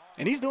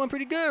 And he's doing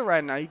pretty good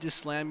right now. He just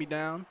slammed me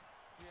down.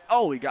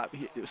 Oh, he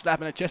was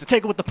slapping the chest.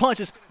 Take it with the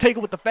punches. Take it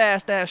with the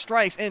fast-ass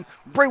strikes. And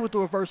Bray with the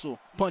reversal.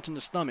 Punch in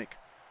the stomach.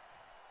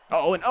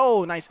 Uh-oh, and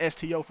oh, nice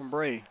STO from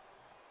Bray.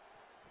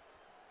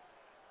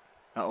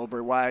 Uh-oh,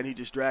 Bray Wyatt, he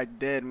just dragged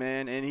dead,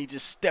 man. And he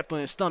just stepped on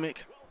his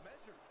stomach.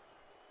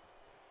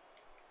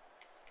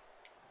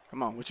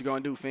 Come on, what you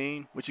gonna do,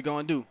 Fiend? What you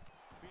gonna do?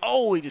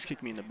 Oh, he just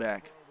kicked me in the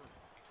back.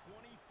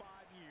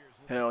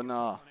 Hell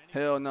nah.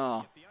 Hell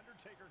nah.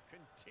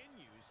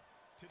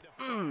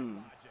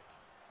 Come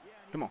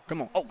on,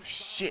 come on. Oh,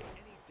 shit.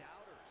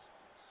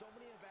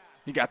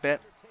 He got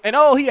that. And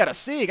oh, he had a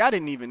SIG. I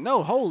didn't even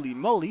know. Holy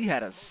moly, he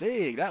had a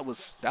SIG. That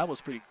was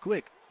pretty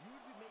quick.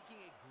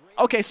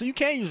 Okay, so you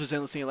can use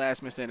resiliency in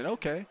last man standing.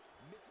 Okay.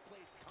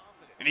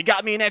 And he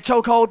got me in that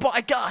chokehold.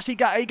 Boy, gosh, he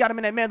got him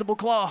in that mandible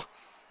claw.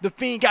 The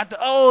Fiend got the,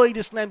 oh, he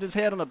just slammed his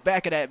head on the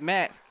back of that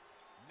mat.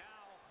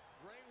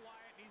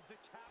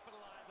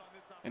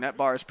 And that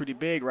bar is pretty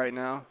big right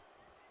now.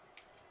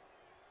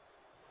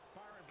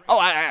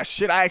 Oh,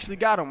 shit, I actually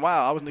got him.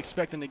 Wow, I wasn't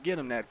expecting to get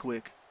him that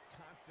quick.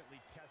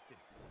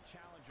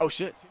 Oh,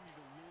 shit.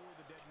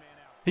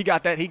 He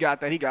got that, he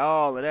got that, he got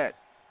all of that.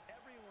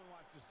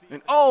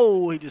 And,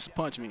 oh, he just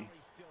punched me.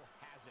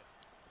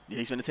 Yeah,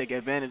 he's going to take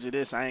advantage of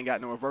this. I ain't got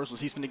no reversals.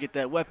 He's going to get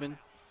that weapon.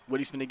 What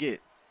he's going to get?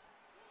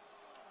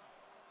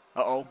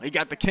 Uh-oh, he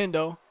got the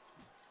kendo.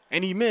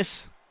 And he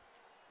missed.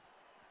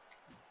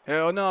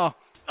 Hell no.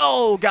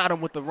 Oh, got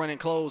him with the running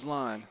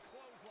clothesline.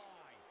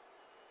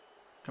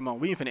 Come on,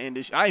 we ain't finna end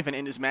this. I ain't finna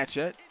end this match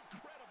yet.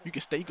 You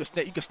can stay.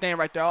 You can stand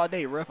right there all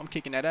day, ref. I'm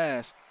kicking that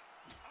ass.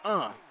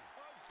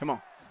 Come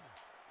on.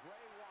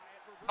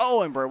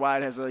 Oh, and Bray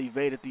Wyatt has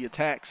evaded the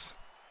attacks.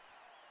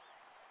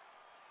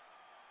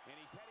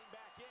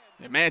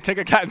 And man,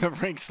 Taker got in the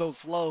ring so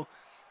slow.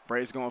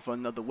 Bray's going for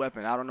another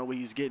weapon. I don't know what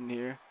he's getting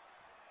here.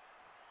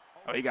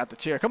 Oh, he got the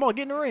chair. Come on,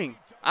 get in the ring.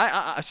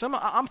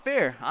 I'm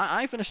fair.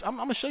 I ain't finished. I'm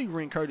gonna show you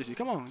ring courtesy.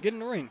 Come on, get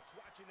in the ring.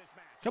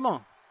 Come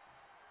on.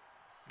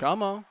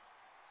 Come on.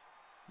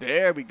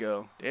 There we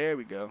go. There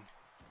we go.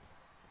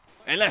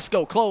 And let's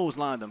go.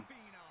 Clothesline him.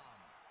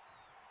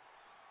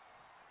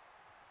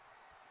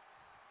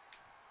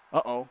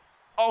 Uh-oh.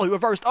 Oh, he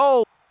reversed.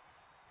 Oh.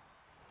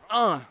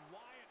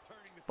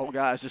 Both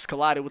guys just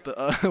collided with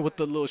the with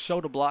the little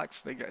shoulder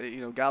blocks. They got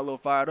got a little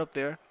fired up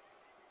there.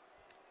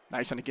 Now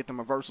he's trying to get them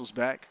reversals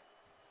back.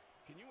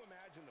 Can you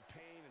imagine the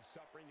pain and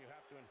suffering you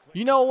have to inflict?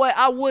 You know what?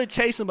 I would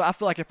chase him, but I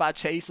feel like if I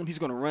chase him, he's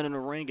going to run in the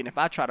ring. And if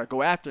I try to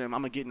go after him,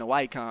 I'm going to get in the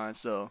white con.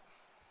 So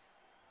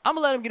I'm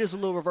going to let him get his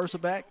little reversal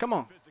back. Come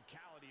on.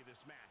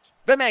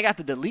 That man got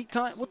the delete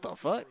time? What the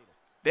fuck?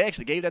 They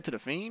actually gave that to the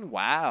Fiend?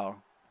 Wow.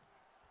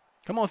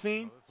 Come on,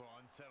 Fiend.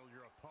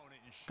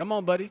 Come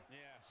on, buddy. Yeah,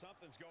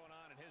 something's going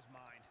on in his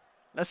mind.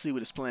 Let's see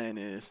what his plan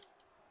is.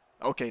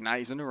 Okay, now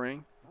he's in the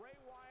ring. Bray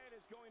Wyatt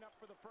is going up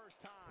for the first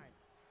time.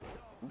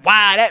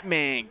 Wow, that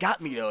man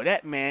got me, though.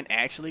 That man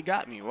actually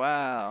got me.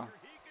 Wow.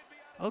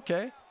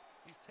 Okay.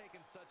 He's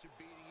taking such a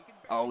beating. He can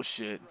Oh,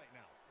 shit. right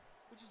now,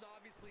 which is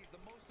obviously the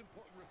most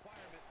important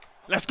requirement.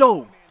 Let's go.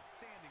 Man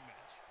standing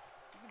match.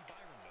 Even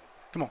Byron knows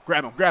that. Come on,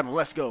 grab him, grab him.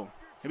 Let's go.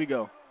 Here we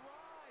go.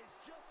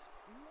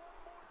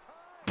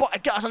 Boy,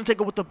 gosh, I'm going to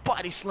take it with the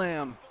body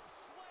slam.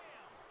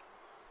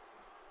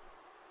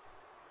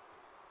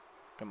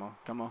 Come on,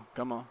 come on,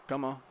 come on,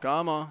 come on,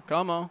 come on,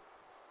 come on.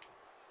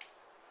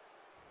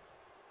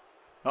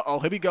 Uh-oh,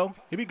 here we go,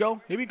 here we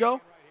go, here we go.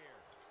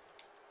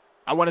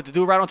 I wanted to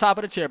do it right on top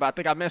of the chair, but I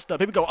think I messed up.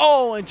 Here we go.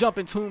 Oh, and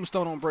jumping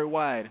tombstone on Bray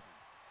Wyatt. Well,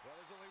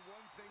 there's only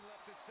one thing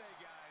left to say,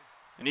 guys.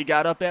 And he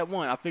got up at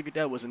one. I figured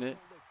that wasn't it.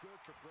 Look good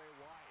for Bray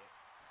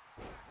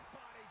Wyatt.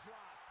 Body drop.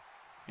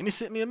 And he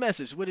sent me a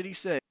message. What did he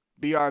say?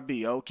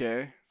 BRB,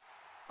 okay.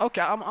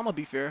 Okay, I'm going to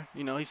be fair.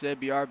 You know, he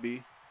said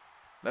BRB.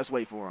 Let's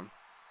wait for him.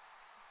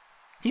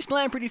 He's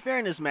playing pretty fair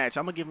in this match.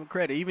 I'm going to give him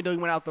credit. Even though he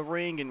went out the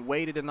ring and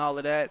waited and all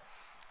of that,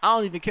 I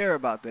don't even care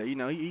about that. You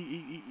know,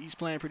 he's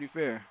playing pretty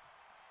fair.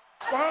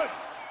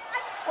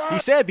 He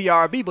said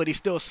BRB, but he's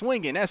still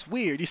swinging. That's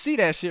weird. You see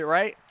that shit,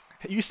 right?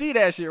 You see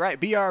that shit, right?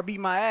 BRB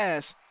my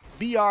ass.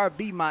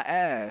 BRB my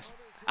ass.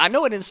 I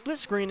know it in split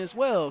screen as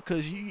well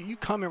because you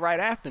coming right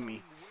after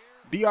me.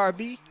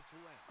 BRB.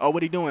 Oh,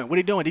 what he doing? What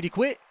he doing? Did he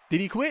quit?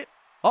 Did he quit?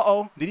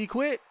 Uh-oh. Did he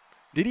quit?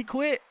 Did he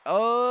quit?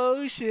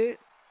 Oh, shit.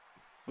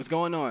 What's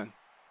going on?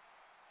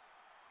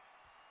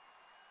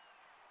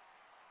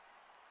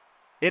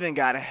 It done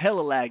got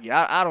hella laggy.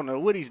 I don't know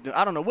what he's doing.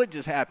 I don't know what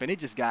just happened. It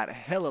just got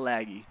hella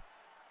laggy.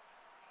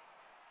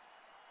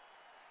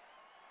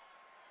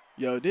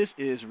 Yo, this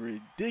is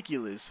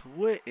ridiculous.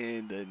 What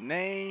in the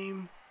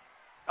name?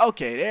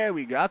 Okay, there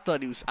we go. I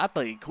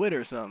thought he quit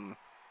or something.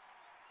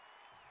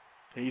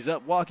 He's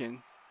up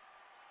walking.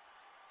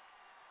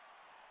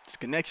 This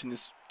connection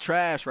is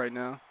trash right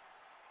now.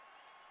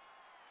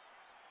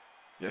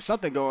 There's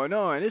something going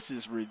on. This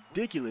is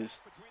ridiculous.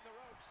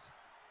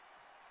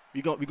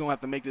 We're gonna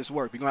have to make this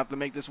work. We're gonna have to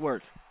make this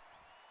work.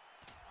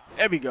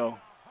 There we go.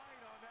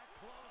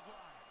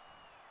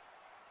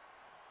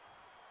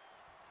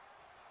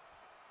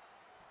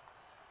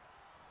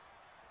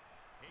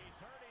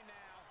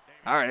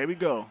 All right, here we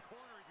go.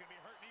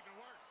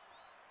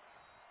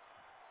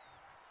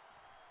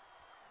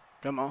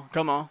 Come on,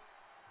 come on.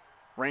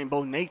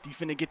 Rainbow Nate, you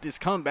finna get this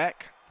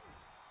comeback.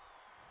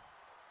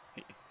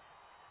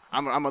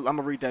 I'm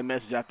gonna read that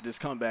message after this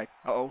comeback.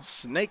 Uh-oh,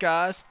 Snake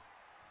Eyes.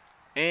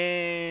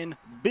 And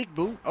Big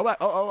Boo.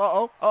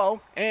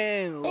 Oh.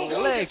 And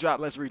leg drop.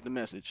 Let's read the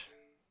message.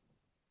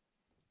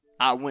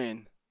 I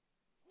win.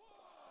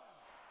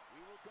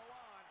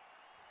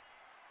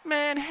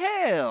 Man,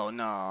 hell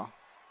no.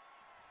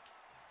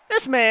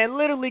 This man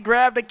literally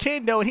grabbed the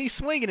kendo and he's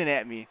swinging it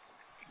at me.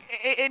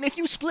 And if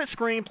you split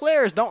screen,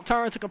 players don't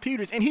turn to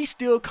computers, and he's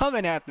still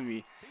coming after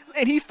me.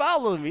 And he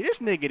followed me. This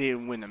nigga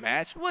didn't win the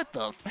match. What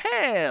the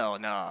hell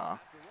nah.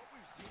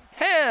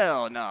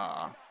 Hell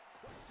nah.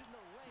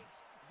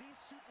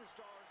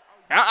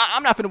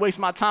 I'm not gonna waste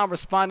my time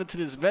responding to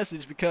this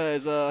message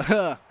because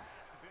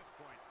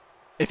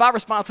if I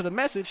respond to the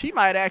message, he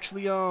might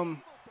actually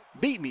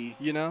beat me,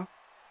 you know.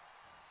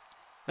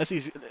 Let's see.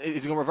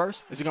 Is he gonna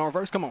reverse? Is he gonna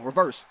reverse? Come on,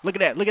 reverse. Look at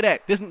that. Look at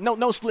that. There's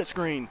no split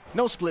screen.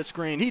 No split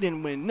screen. He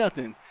didn't win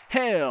nothing.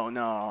 Hell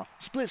no.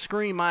 Split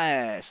screen my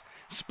ass.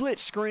 Split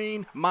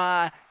screen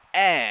my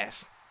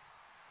ass.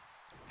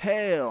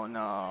 Hell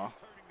no.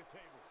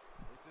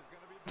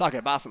 Talking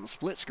about some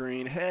split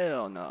screen.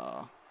 Hell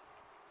no.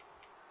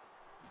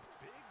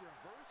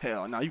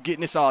 Hell no. You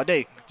getting this all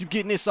day. You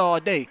getting this all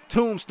day.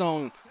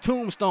 Tombstone.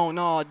 Tombstone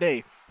all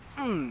day.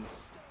 I'm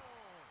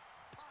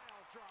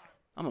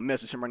gonna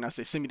message him right now.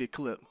 Say, send me the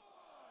clip.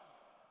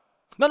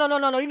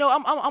 No. You know,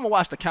 I'm gonna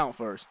watch the count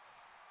first.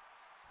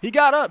 He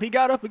got up. He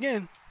got up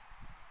again.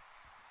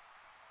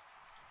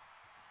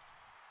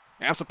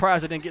 And I'm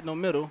surprised I didn't get no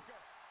middle.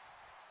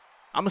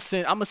 I'm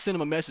gonna send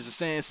him a message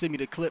saying, send me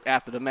the clip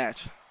after the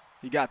match.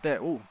 He got that.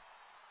 Ooh.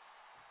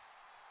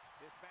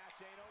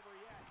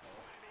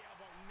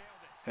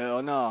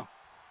 Hell no.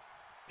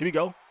 Here we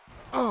go.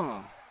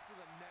 All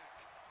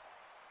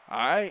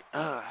right.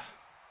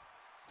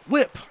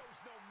 Whip.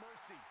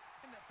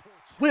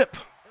 Whip.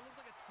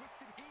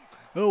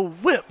 Oh,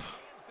 whip.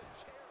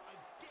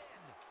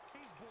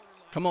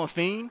 Come on,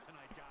 Fiend.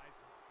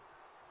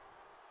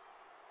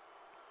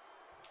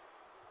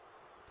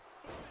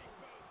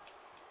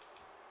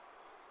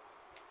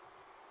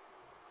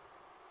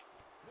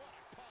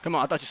 Come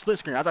on, I thought you split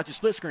screen. I thought you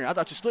split screen. I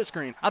thought you split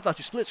screen. I thought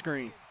you split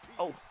screen.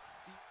 Oh.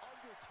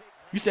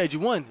 You said you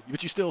won,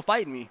 but you still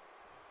fighting me.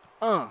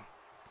 Hell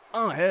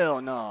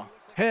no.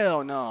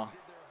 Hell no.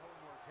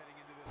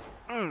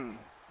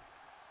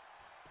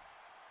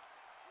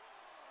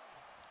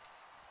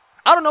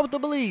 I don't know what to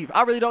believe.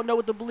 I really don't know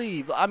what to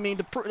believe. I mean,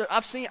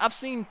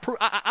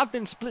 I've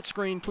been split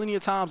screen plenty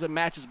of times in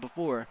matches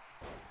before.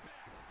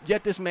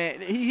 Yet this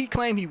man, he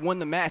claimed he won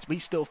the match, but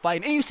he's still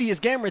fighting. And you see his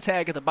gamer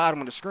tag at the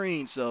bottom of the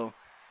screen. So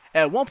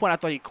at one point I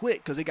thought he quit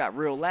because it got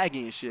real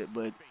laggy and shit.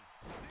 But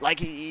like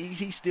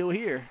he's still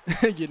here,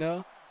 you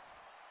know.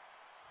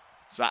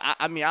 So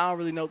I mean, I don't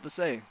really know what to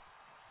say.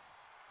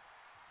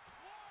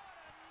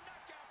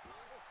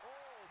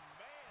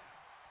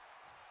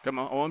 Come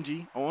on,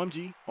 OMG,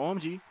 OMG,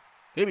 OMG.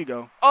 Here we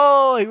go.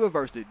 Oh, he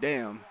reversed it.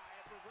 Damn.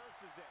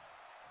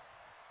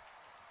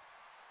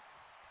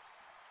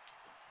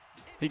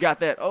 He got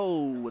that.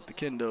 Oh, with the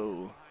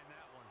kendo.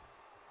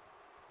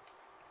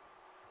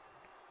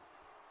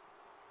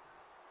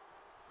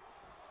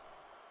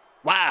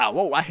 Wow.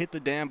 Whoa, I hit the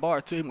damn bar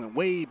too. It went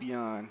way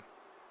beyond.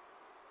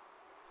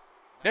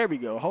 There we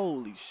go.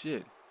 Holy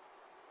shit.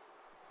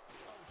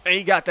 And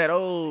he got that.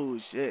 Oh,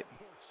 shit.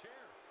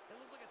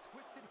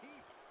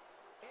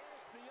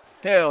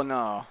 Hell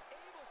no.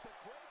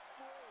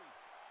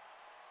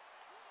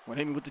 Want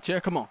to hit me with the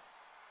chair? Come on.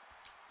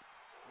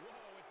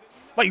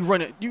 Why you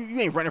running? You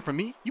ain't running from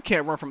me. You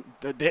can't run from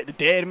the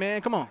dead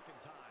man. Come on.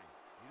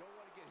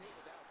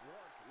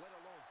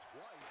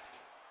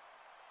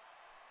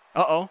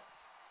 Uh-oh.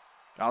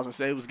 I was going to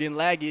say it was getting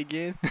laggy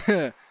again.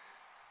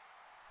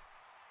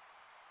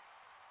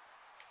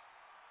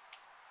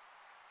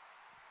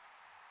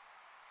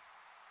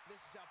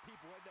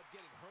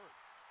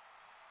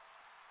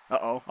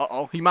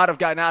 Uh-oh. He might have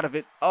gotten out of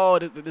it. Oh,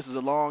 this is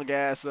a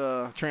long-ass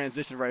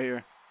transition right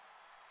here.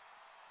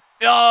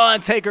 Oh,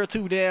 and Taker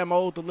too damn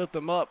old to lift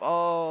him up.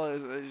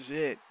 Oh,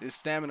 shit. His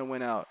stamina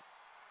went out.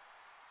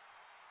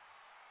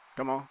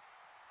 Come on.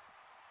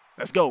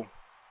 Let's go.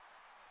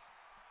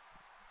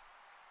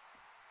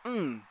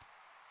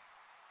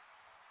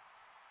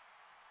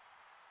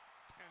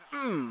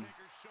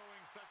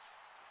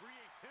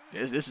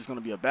 This is going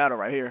to be a battle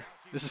right here.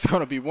 This is going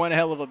to be one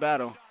hell of a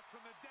battle.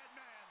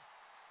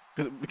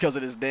 Because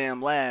of this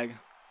damn lag.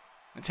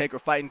 And Taker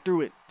fighting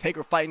through it.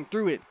 Taker fighting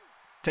through it.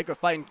 Taker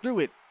fighting through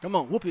it. Come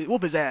on, whoop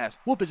his ass.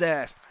 Whoop his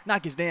ass.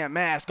 Knock his damn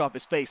mask off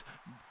his face.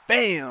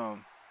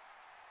 Bam.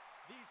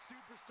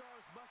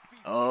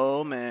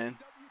 Oh, man.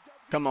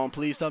 Come on,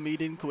 please tell me he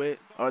didn't quit.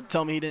 Or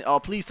tell me he didn't.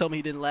 Oh, please tell me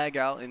he didn't lag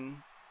out.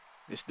 And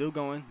it's still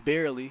going.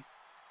 Barely.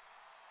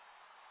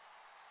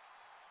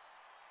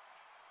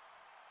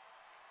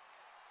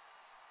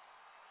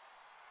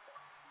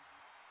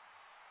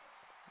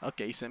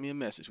 Okay, he sent me a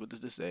message. What does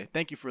this say?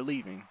 Thank you for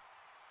leaving.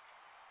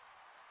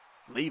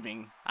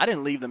 Leaving? I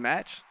didn't leave the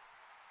match.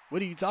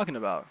 What are you talking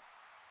about?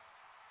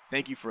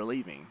 Thank you for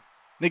leaving.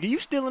 Nigga, you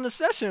still in the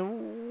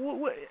session.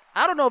 What?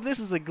 I don't know if this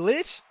is a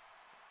glitch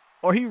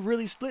or he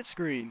really split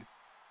screened.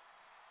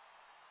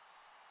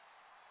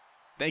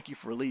 Thank you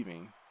for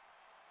leaving.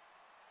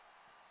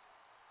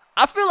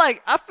 I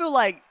feel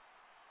like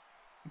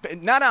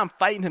now that I'm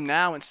fighting him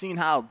now and seeing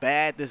how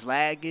bad this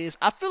lag is,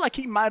 I feel like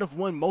he might have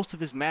won most of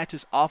his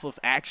matches off of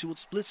actual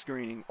split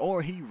screening,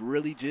 or he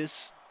really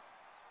just,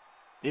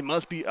 it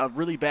must be a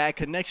really bad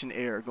connection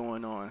error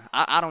going on.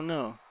 I don't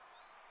know.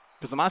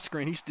 Because on my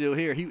screen, he's still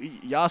here.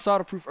 Y'all saw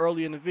the proof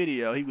earlier in the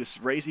video. He was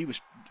racing. He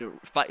was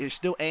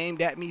still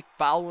aimed at me,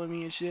 following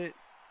me and shit.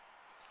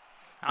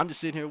 I'm just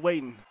sitting here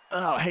waiting.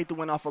 Oh, I hate to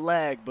win off a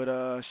lag,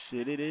 but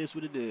shit, it is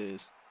what it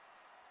is.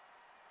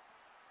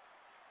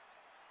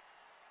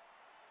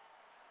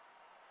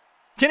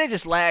 Can it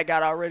just lag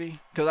out already?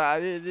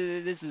 Cause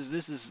this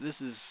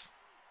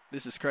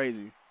is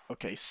crazy.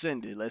 Okay,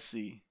 send it. Let's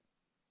see.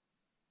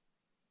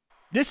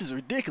 This is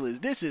ridiculous.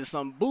 This is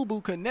some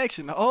boo-boo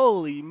connection.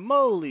 Holy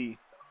moly.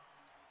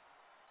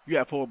 You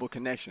have horrible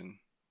connection.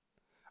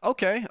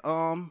 Okay,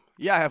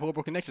 yeah, I have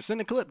horrible connection. Send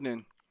the clip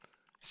then.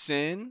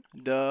 Send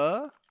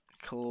the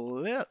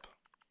clip.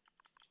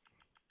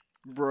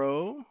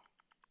 Bro.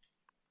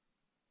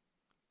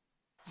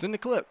 Send the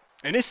clip.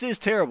 And this is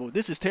terrible.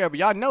 This is terrible.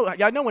 Y'all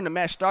know when the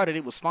match started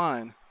it was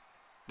fine.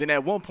 Then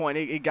at one point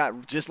it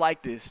got just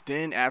like this.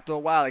 Then after a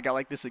while it got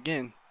like this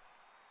again.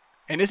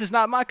 And this is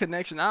not my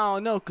connection. I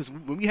don't know, because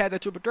when we had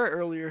that triple threat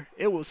earlier,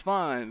 it was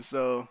fine.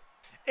 So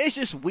it's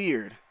just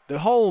weird. The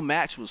whole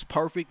match was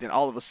perfect, and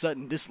all of a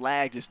sudden this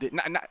lag just did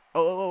not.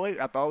 Oh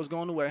wait, I thought it was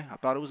going away. I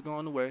thought it was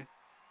going away.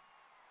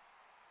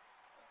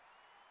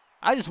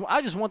 I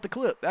just want the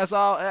clip. That's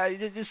all.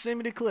 Just send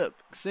me the clip.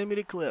 Send me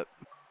the clip.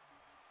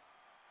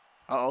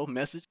 Uh-oh,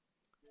 message.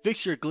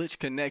 Fix your glitch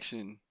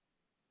connection.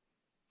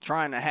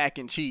 Trying to hack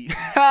and cheat.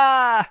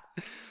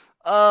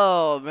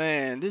 Oh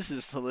man, this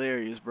is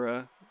hilarious,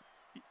 bruh.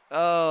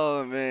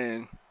 Oh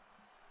man,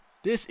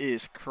 this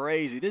is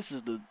crazy. This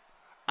is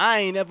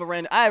I haven't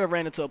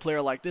ran into a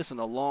player like this in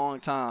a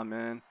long time,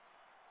 man.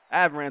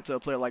 I haven't ran into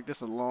a player like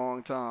this in a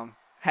long time.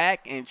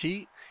 Hack and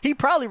cheat. He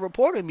probably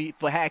reported me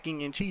for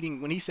hacking and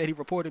cheating when he said he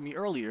reported me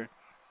earlier.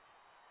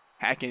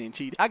 Hacking and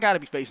cheating. I gotta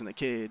be facing a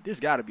kid. This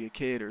gotta be a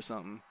kid or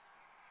something.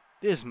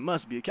 This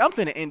must be a kid. I'm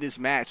finna end this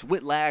match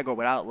with lag or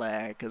without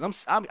lag,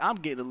 cause I'm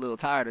getting a little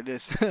tired of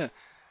this.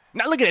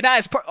 Now look at it. Now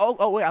it's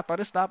oh wait, I thought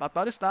it stopped. I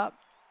thought it stopped.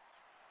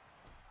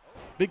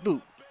 Big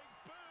boot.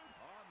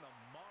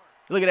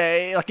 Look at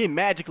that. Like it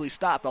magically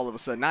stopped all of a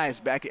sudden. Now it's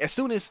back. As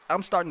soon as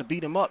I'm starting to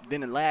beat him up,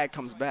 then the lag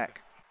comes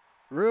back.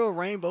 Real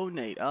Rainbow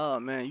Nate. Oh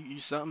man, you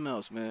something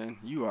else, man.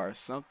 You are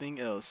something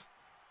else.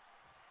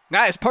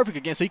 Now it's perfect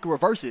again, so he can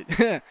reverse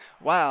it.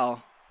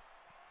 Wow.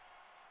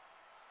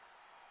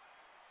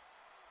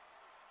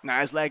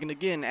 Now it's lagging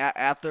again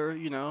after,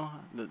 you know,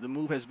 the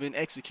move has been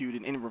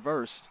executed and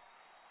reversed.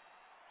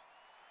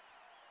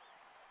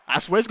 I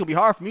swear it's going to be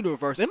hard for me to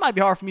reverse. It might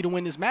be hard for me to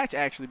win this match,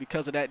 actually,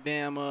 because of that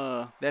damn,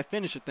 that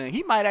finisher thing.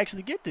 He might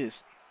actually get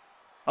this.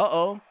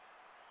 Uh-oh.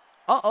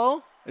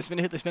 Uh-oh. It's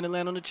finna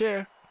land on the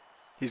chair.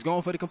 He's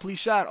going for the complete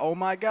shot. Oh,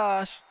 my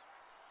gosh.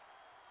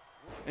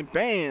 And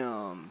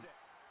bam.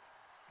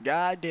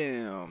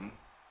 Goddamn.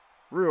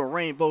 Real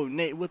Rainbow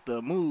Nate with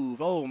the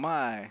move. Oh,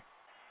 my.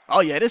 Oh,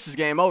 yeah, this is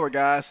game over,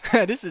 guys.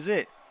 This is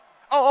it.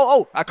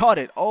 Oh, I caught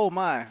it. Oh,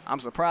 my. I'm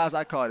surprised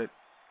I caught it.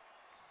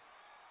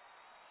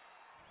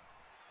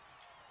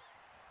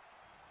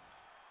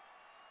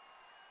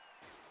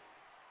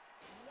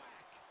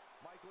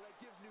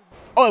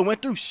 Oh, it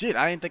went through. Shit,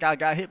 I didn't think I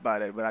got hit by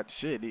that, but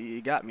shit,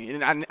 it got me.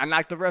 And I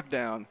knocked the ref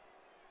down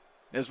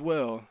as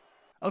well.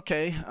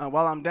 Okay,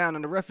 while I'm down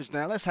and the ref is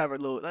down, let's have a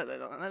little.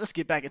 Let's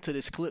get back into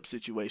this clip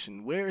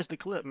situation. Where is the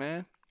clip,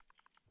 man?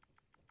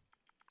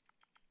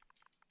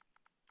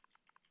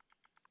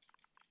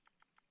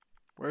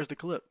 Where's the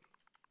clip?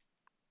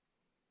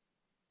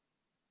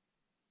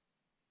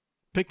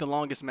 Pick the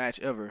longest match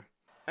ever.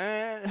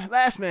 And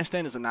last man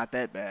standings are not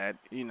that bad.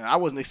 You know, I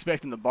wasn't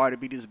expecting the bar to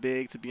be this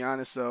big, to be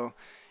honest. So,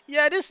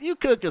 yeah, you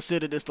could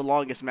consider this the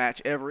longest match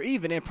ever,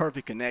 even in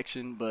perfect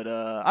connection. But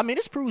I mean,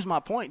 this proves my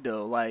point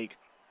though. Like,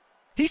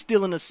 he's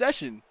still in the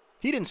session.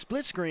 He didn't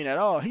split screen at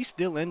all. He's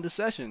still in the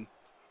session.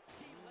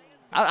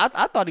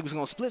 I thought he was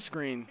gonna split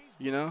screen.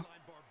 You know.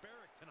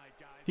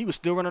 He was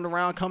still running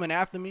around coming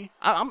after me.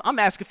 I'm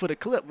asking for the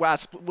clip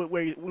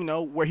where you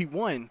know, where he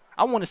won.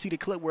 I want to see the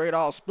clip where it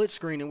all split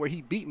screen and where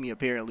he beat me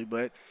apparently,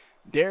 but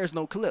there's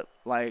no clip.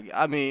 Like,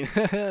 I mean,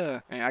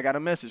 and I got a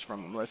message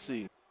from him. Let's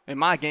see. In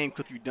my game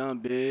clip, you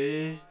dumb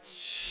bitch.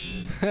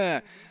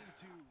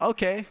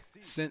 Okay,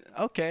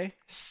 okay.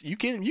 You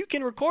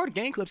can record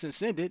game clips and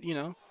send it. You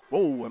know.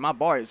 Whoa, and my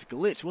bar is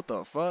glitched. What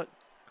the fuck?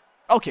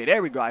 Okay,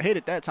 there we go. I hit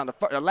it that time.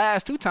 The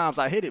last two times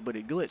I hit it, but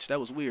it glitched. That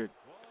was weird.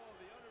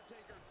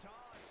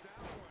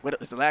 What,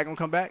 is the lag gonna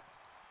come back?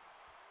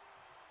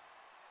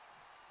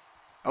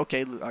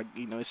 Okay,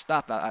 you know, it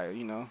stopped.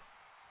 You know,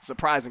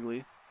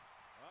 surprisingly.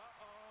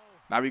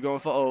 Now we going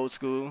for old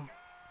school.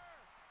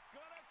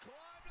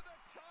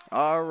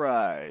 All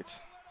right.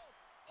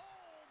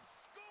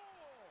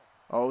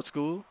 Old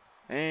school.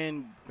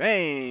 And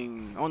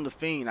bang on the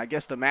Fiend. I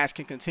guess the match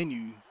can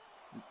continue.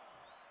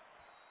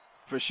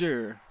 For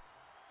sure.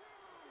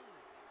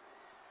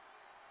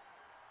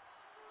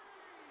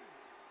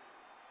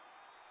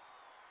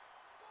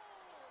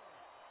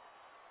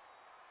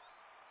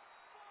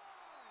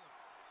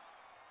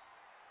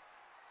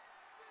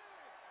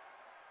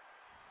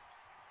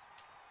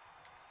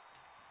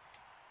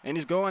 And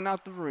he's going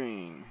out the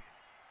ring.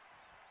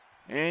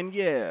 And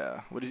yeah,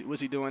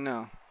 what's he doing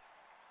now?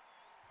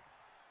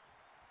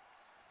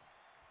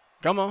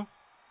 Come on.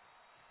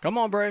 Come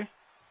on, Bray.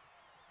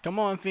 Come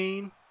on,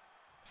 Fiend.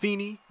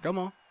 Feeny, come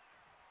on.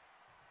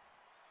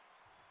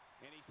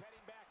 And he's heading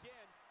back in.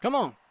 Come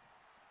on.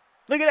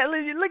 Look at that.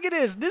 Look at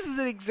this. This is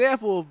an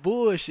example of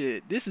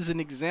bullshit. This is an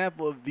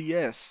example of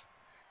BS.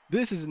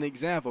 This is an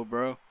example,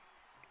 bro.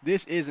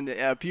 This isn't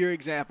a pure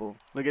example.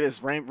 Look at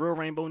this. Real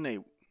Rainbow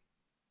Nate.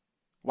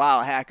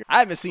 Wow, hacker. I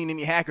haven't seen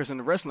any hackers in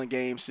the wrestling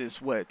game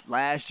since what?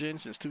 Last gen?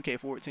 Since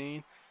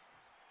 2K14?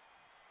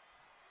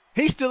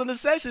 He's still in the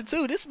session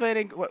too. This man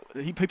ain't. What,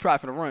 he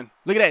probably finna run.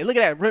 Look at that. Look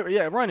at that.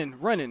 Yeah,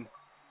 running.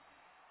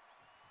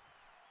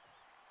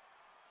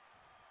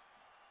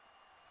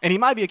 And he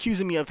might be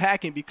accusing me of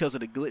hacking because of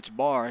the glitch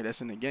bar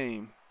that's in the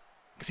game.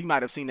 Because he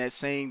might have seen that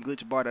same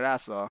glitch bar that I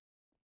saw.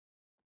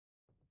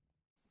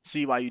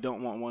 See why you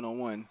don't want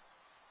one-on-one.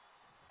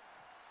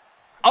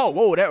 Oh,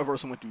 whoa, that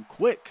reversal went through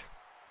quick.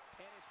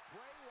 And it's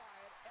Bray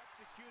Wyatt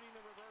executing the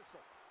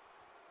reversal.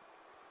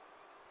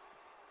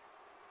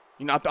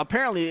 You know,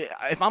 apparently,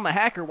 if I'm a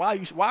hacker, why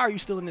are you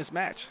still in this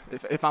match?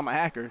 If I'm a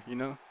hacker, you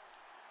know.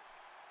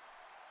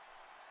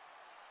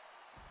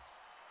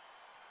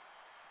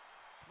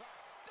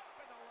 Stop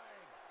in the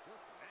leg.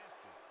 Just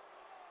nasty.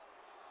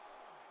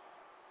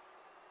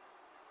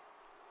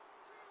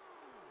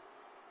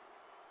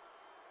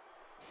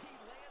 He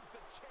lands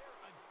the chair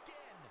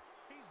again.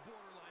 He's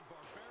borderline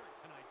barbaric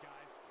tonight,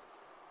 guys.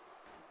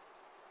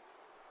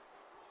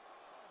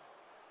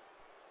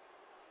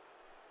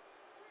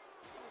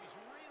 Oh, he's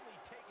really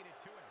taking it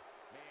to him.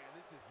 Man,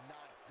 this is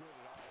not good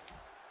at all.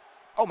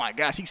 Oh my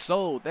gosh, he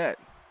sold that.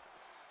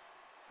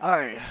 All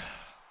right.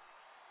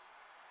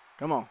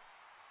 Come on.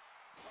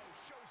 Oh,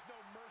 shows no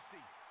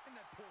mercy. In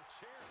that poor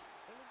chair.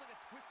 It looks like a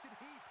twisted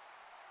heap.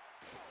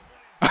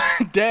 Oh,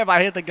 what a Damn,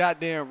 I hit the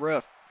goddamn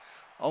ref.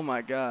 Oh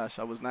my gosh,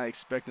 I was not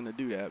expecting to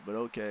do that, but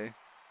okay.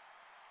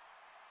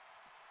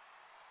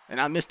 And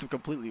I missed him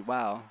completely.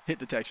 Wow. Hit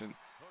detection.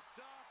 hooked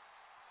up.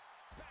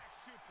 Back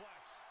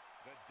suplex.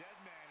 The dead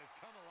man has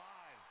come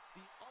alive.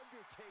 The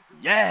Undertaker.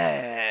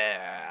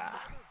 Yeah.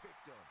 Another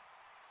victim.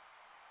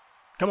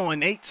 Come on,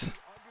 Nate. The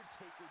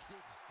Undertaker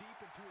digs deep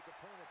into his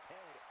opponent's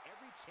head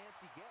every chance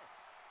he gets.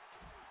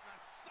 A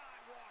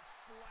sidewalk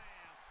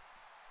slam.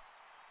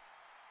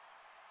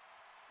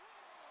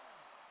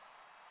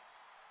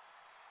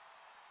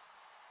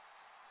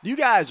 Do you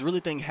guys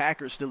really think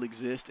hackers still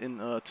exist in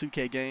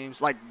 2K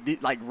games? Like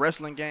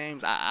wrestling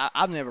games?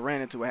 I've never ran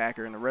into a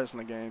hacker in a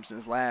wrestling game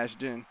since last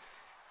gen.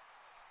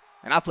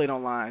 And I played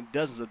online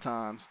dozens of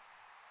times.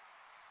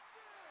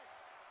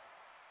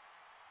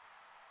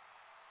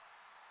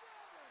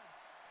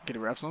 Okay, the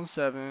ref's on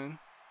 7.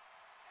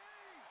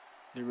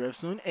 The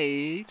ref's on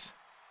 8.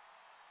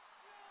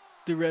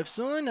 The ref's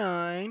on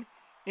 9.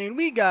 And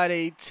we got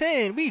a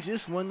 10. We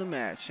just won the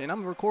match. And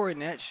I'm recording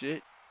that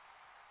shit.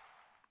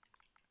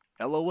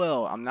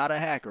 LOL, I'm not a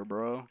hacker,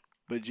 bro.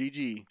 But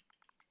GG.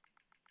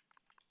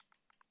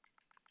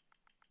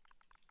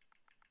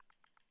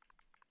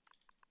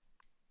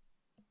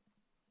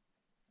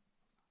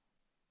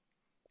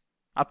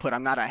 I put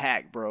I'm not a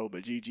hack, bro,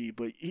 but GG.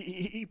 But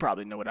he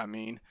probably know what I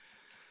mean.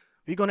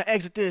 We're gonna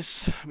exit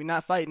this. We're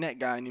not fighting that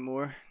guy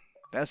anymore.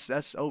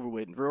 That's over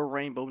with. Real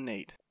Rainbow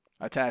Nate.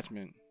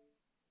 Attachment.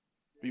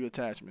 View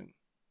attachment.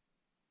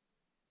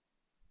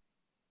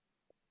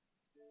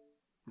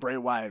 Bray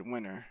Wyatt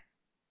winner.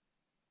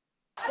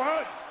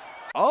 What?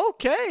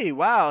 Okay,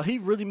 wow. He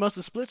really must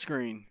have split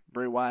screen.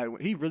 Bray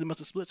Wyatt. He really must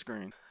have split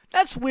screen.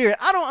 That's weird.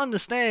 I don't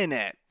understand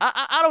that.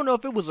 I don't know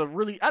if it was a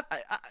really.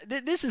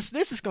 This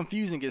is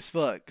confusing as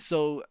fuck.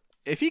 So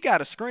if he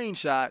got a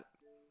screenshot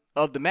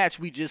of the match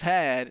we just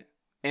had,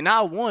 and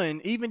I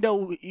won, even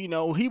though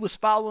he was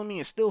following me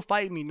and still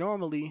fighting me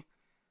normally.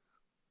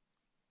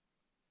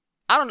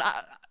 I don't know.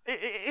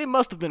 It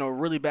must have been a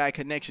really bad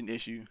connection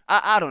issue.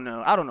 I don't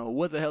know. I don't know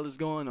what the hell is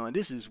going on.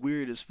 This is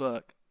weird as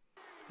fuck.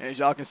 And as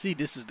y'all can see,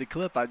 this is the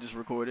clip I just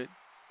recorded.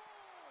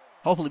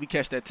 Hopefully we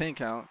catch that 10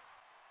 count.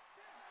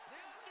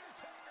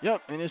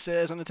 Yep, and it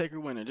says Undertaker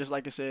winner, just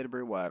like it said to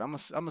Bray Wyatt. I'm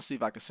gonna see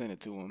if I can send it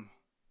to him.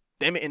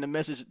 Damn it, and the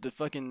message, the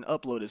fucking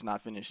upload is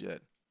not finished yet.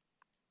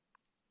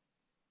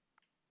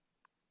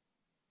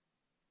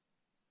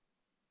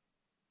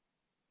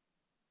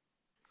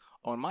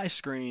 On my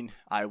screen,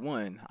 I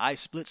won. I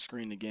split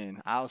screen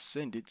again. I'll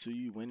send it to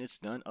you when it's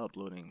done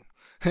uploading.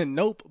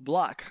 Nope,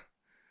 block.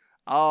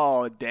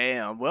 Oh,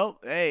 damn. Well,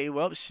 hey,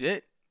 well,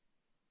 shit.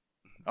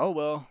 Oh,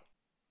 well.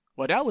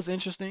 Well, that was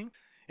interesting.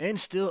 And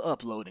still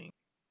uploading.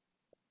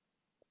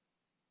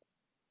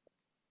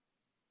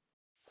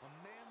 A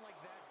man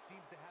like that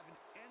seems to have an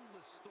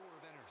endless store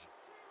of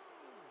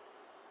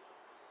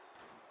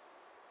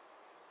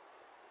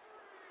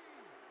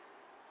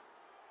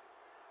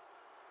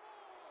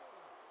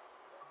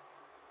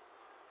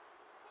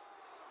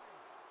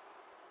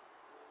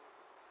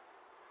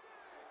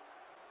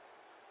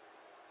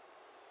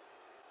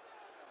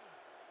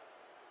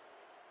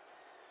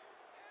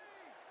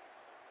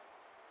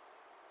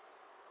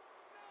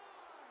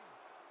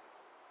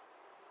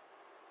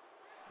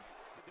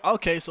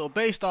Okay, so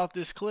based off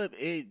this clip,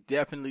 it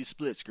definitely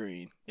split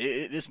screen.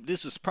 This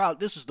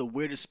was the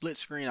weirdest split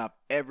screen I've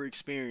ever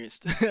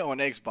experienced on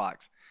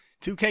Xbox.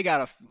 2K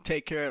gotta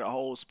take care of the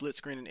whole split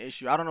screening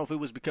issue. I don't know if it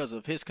was because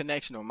of his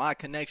connection or my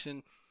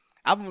connection.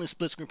 I've only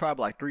split screen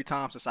probably like 3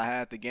 times since I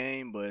had the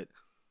game, but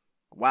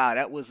wow,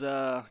 that was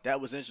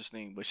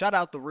interesting. But shout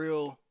out the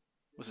real,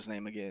 what's his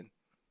name again?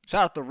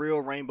 Shout out the real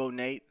Rainbow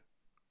Nate.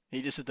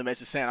 He just sent the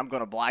message saying I'm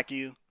gonna block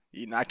you.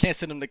 You know, I can't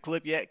send him the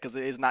clip yet because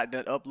it is not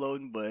done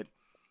uploading, but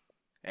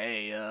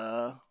hey,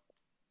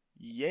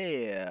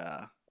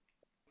 yeah.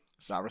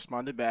 So I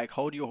responded back,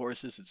 hold your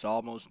horses, it's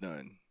almost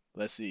done.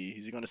 Let's see,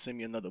 is he gonna send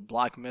me another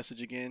block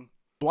message again?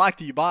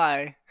 Blocked you,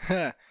 bye.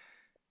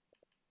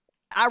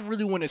 I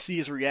really want to see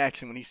his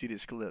reaction when he see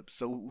this clip,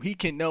 so he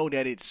can know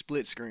that it's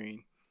split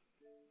screen.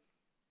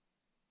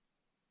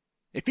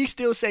 If he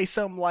still say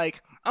something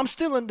like, I'm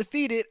still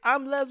undefeated,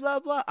 I'm blah blah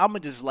blah, I'ma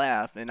just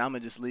laugh and I'ma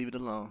just leave it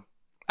alone.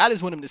 I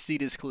just want him to see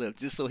this clip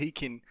just so he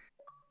can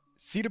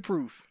see the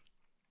proof.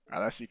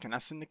 Alright, let's see. Can I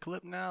send the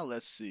clip now?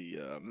 Let's see.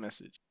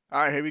 Message.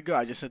 Alright, here we go.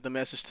 I just sent the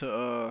message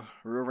to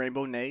Real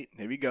Rainbow Nate.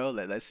 Here we go.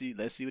 Let's see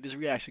what his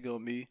reaction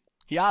gonna be.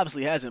 He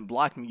obviously hasn't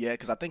blocked me yet,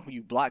 because I think when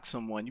you block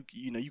someone,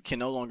 you can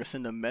no longer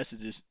send them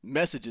messages,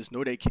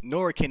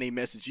 nor can they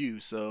message you.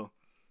 So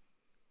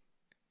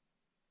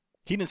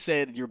he done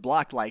said you're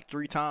blocked like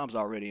 3 times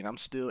already, and I'm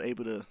still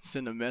able to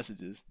send them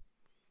messages.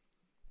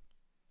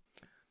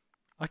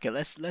 Okay,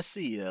 let's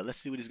see. Let's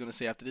see what he's gonna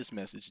say after this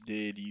message.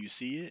 Did you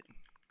see it,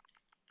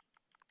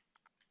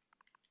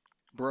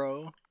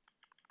 bro?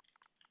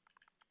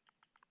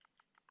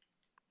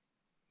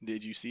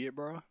 Did you see it,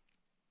 bro?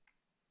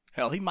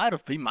 Hell, he might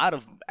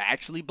have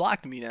actually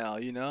blocked me now,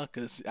 you know,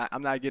 because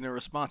I'm not getting a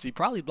response. He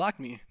probably blocked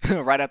me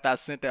right after I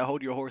sent that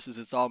hold your horses,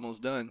 it's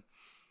almost done.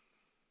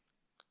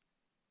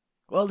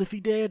 Well, if he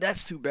did,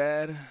 that's too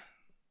bad.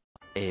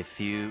 A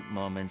few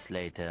moments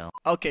later.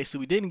 Okay, so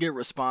we didn't get a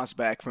response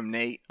back from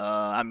Nate.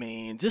 I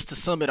mean, just to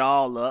sum it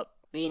all up.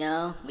 You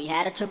know, we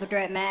had a triple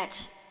threat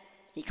match.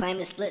 He claimed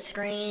a split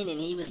screen,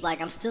 and he was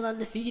like, I'm still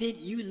undefeated,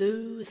 you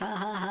lose, ha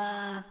ha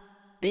ha.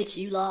 Bitch,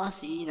 you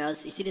lost, you know, you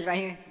see this right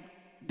here?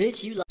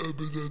 Bitch, you lost.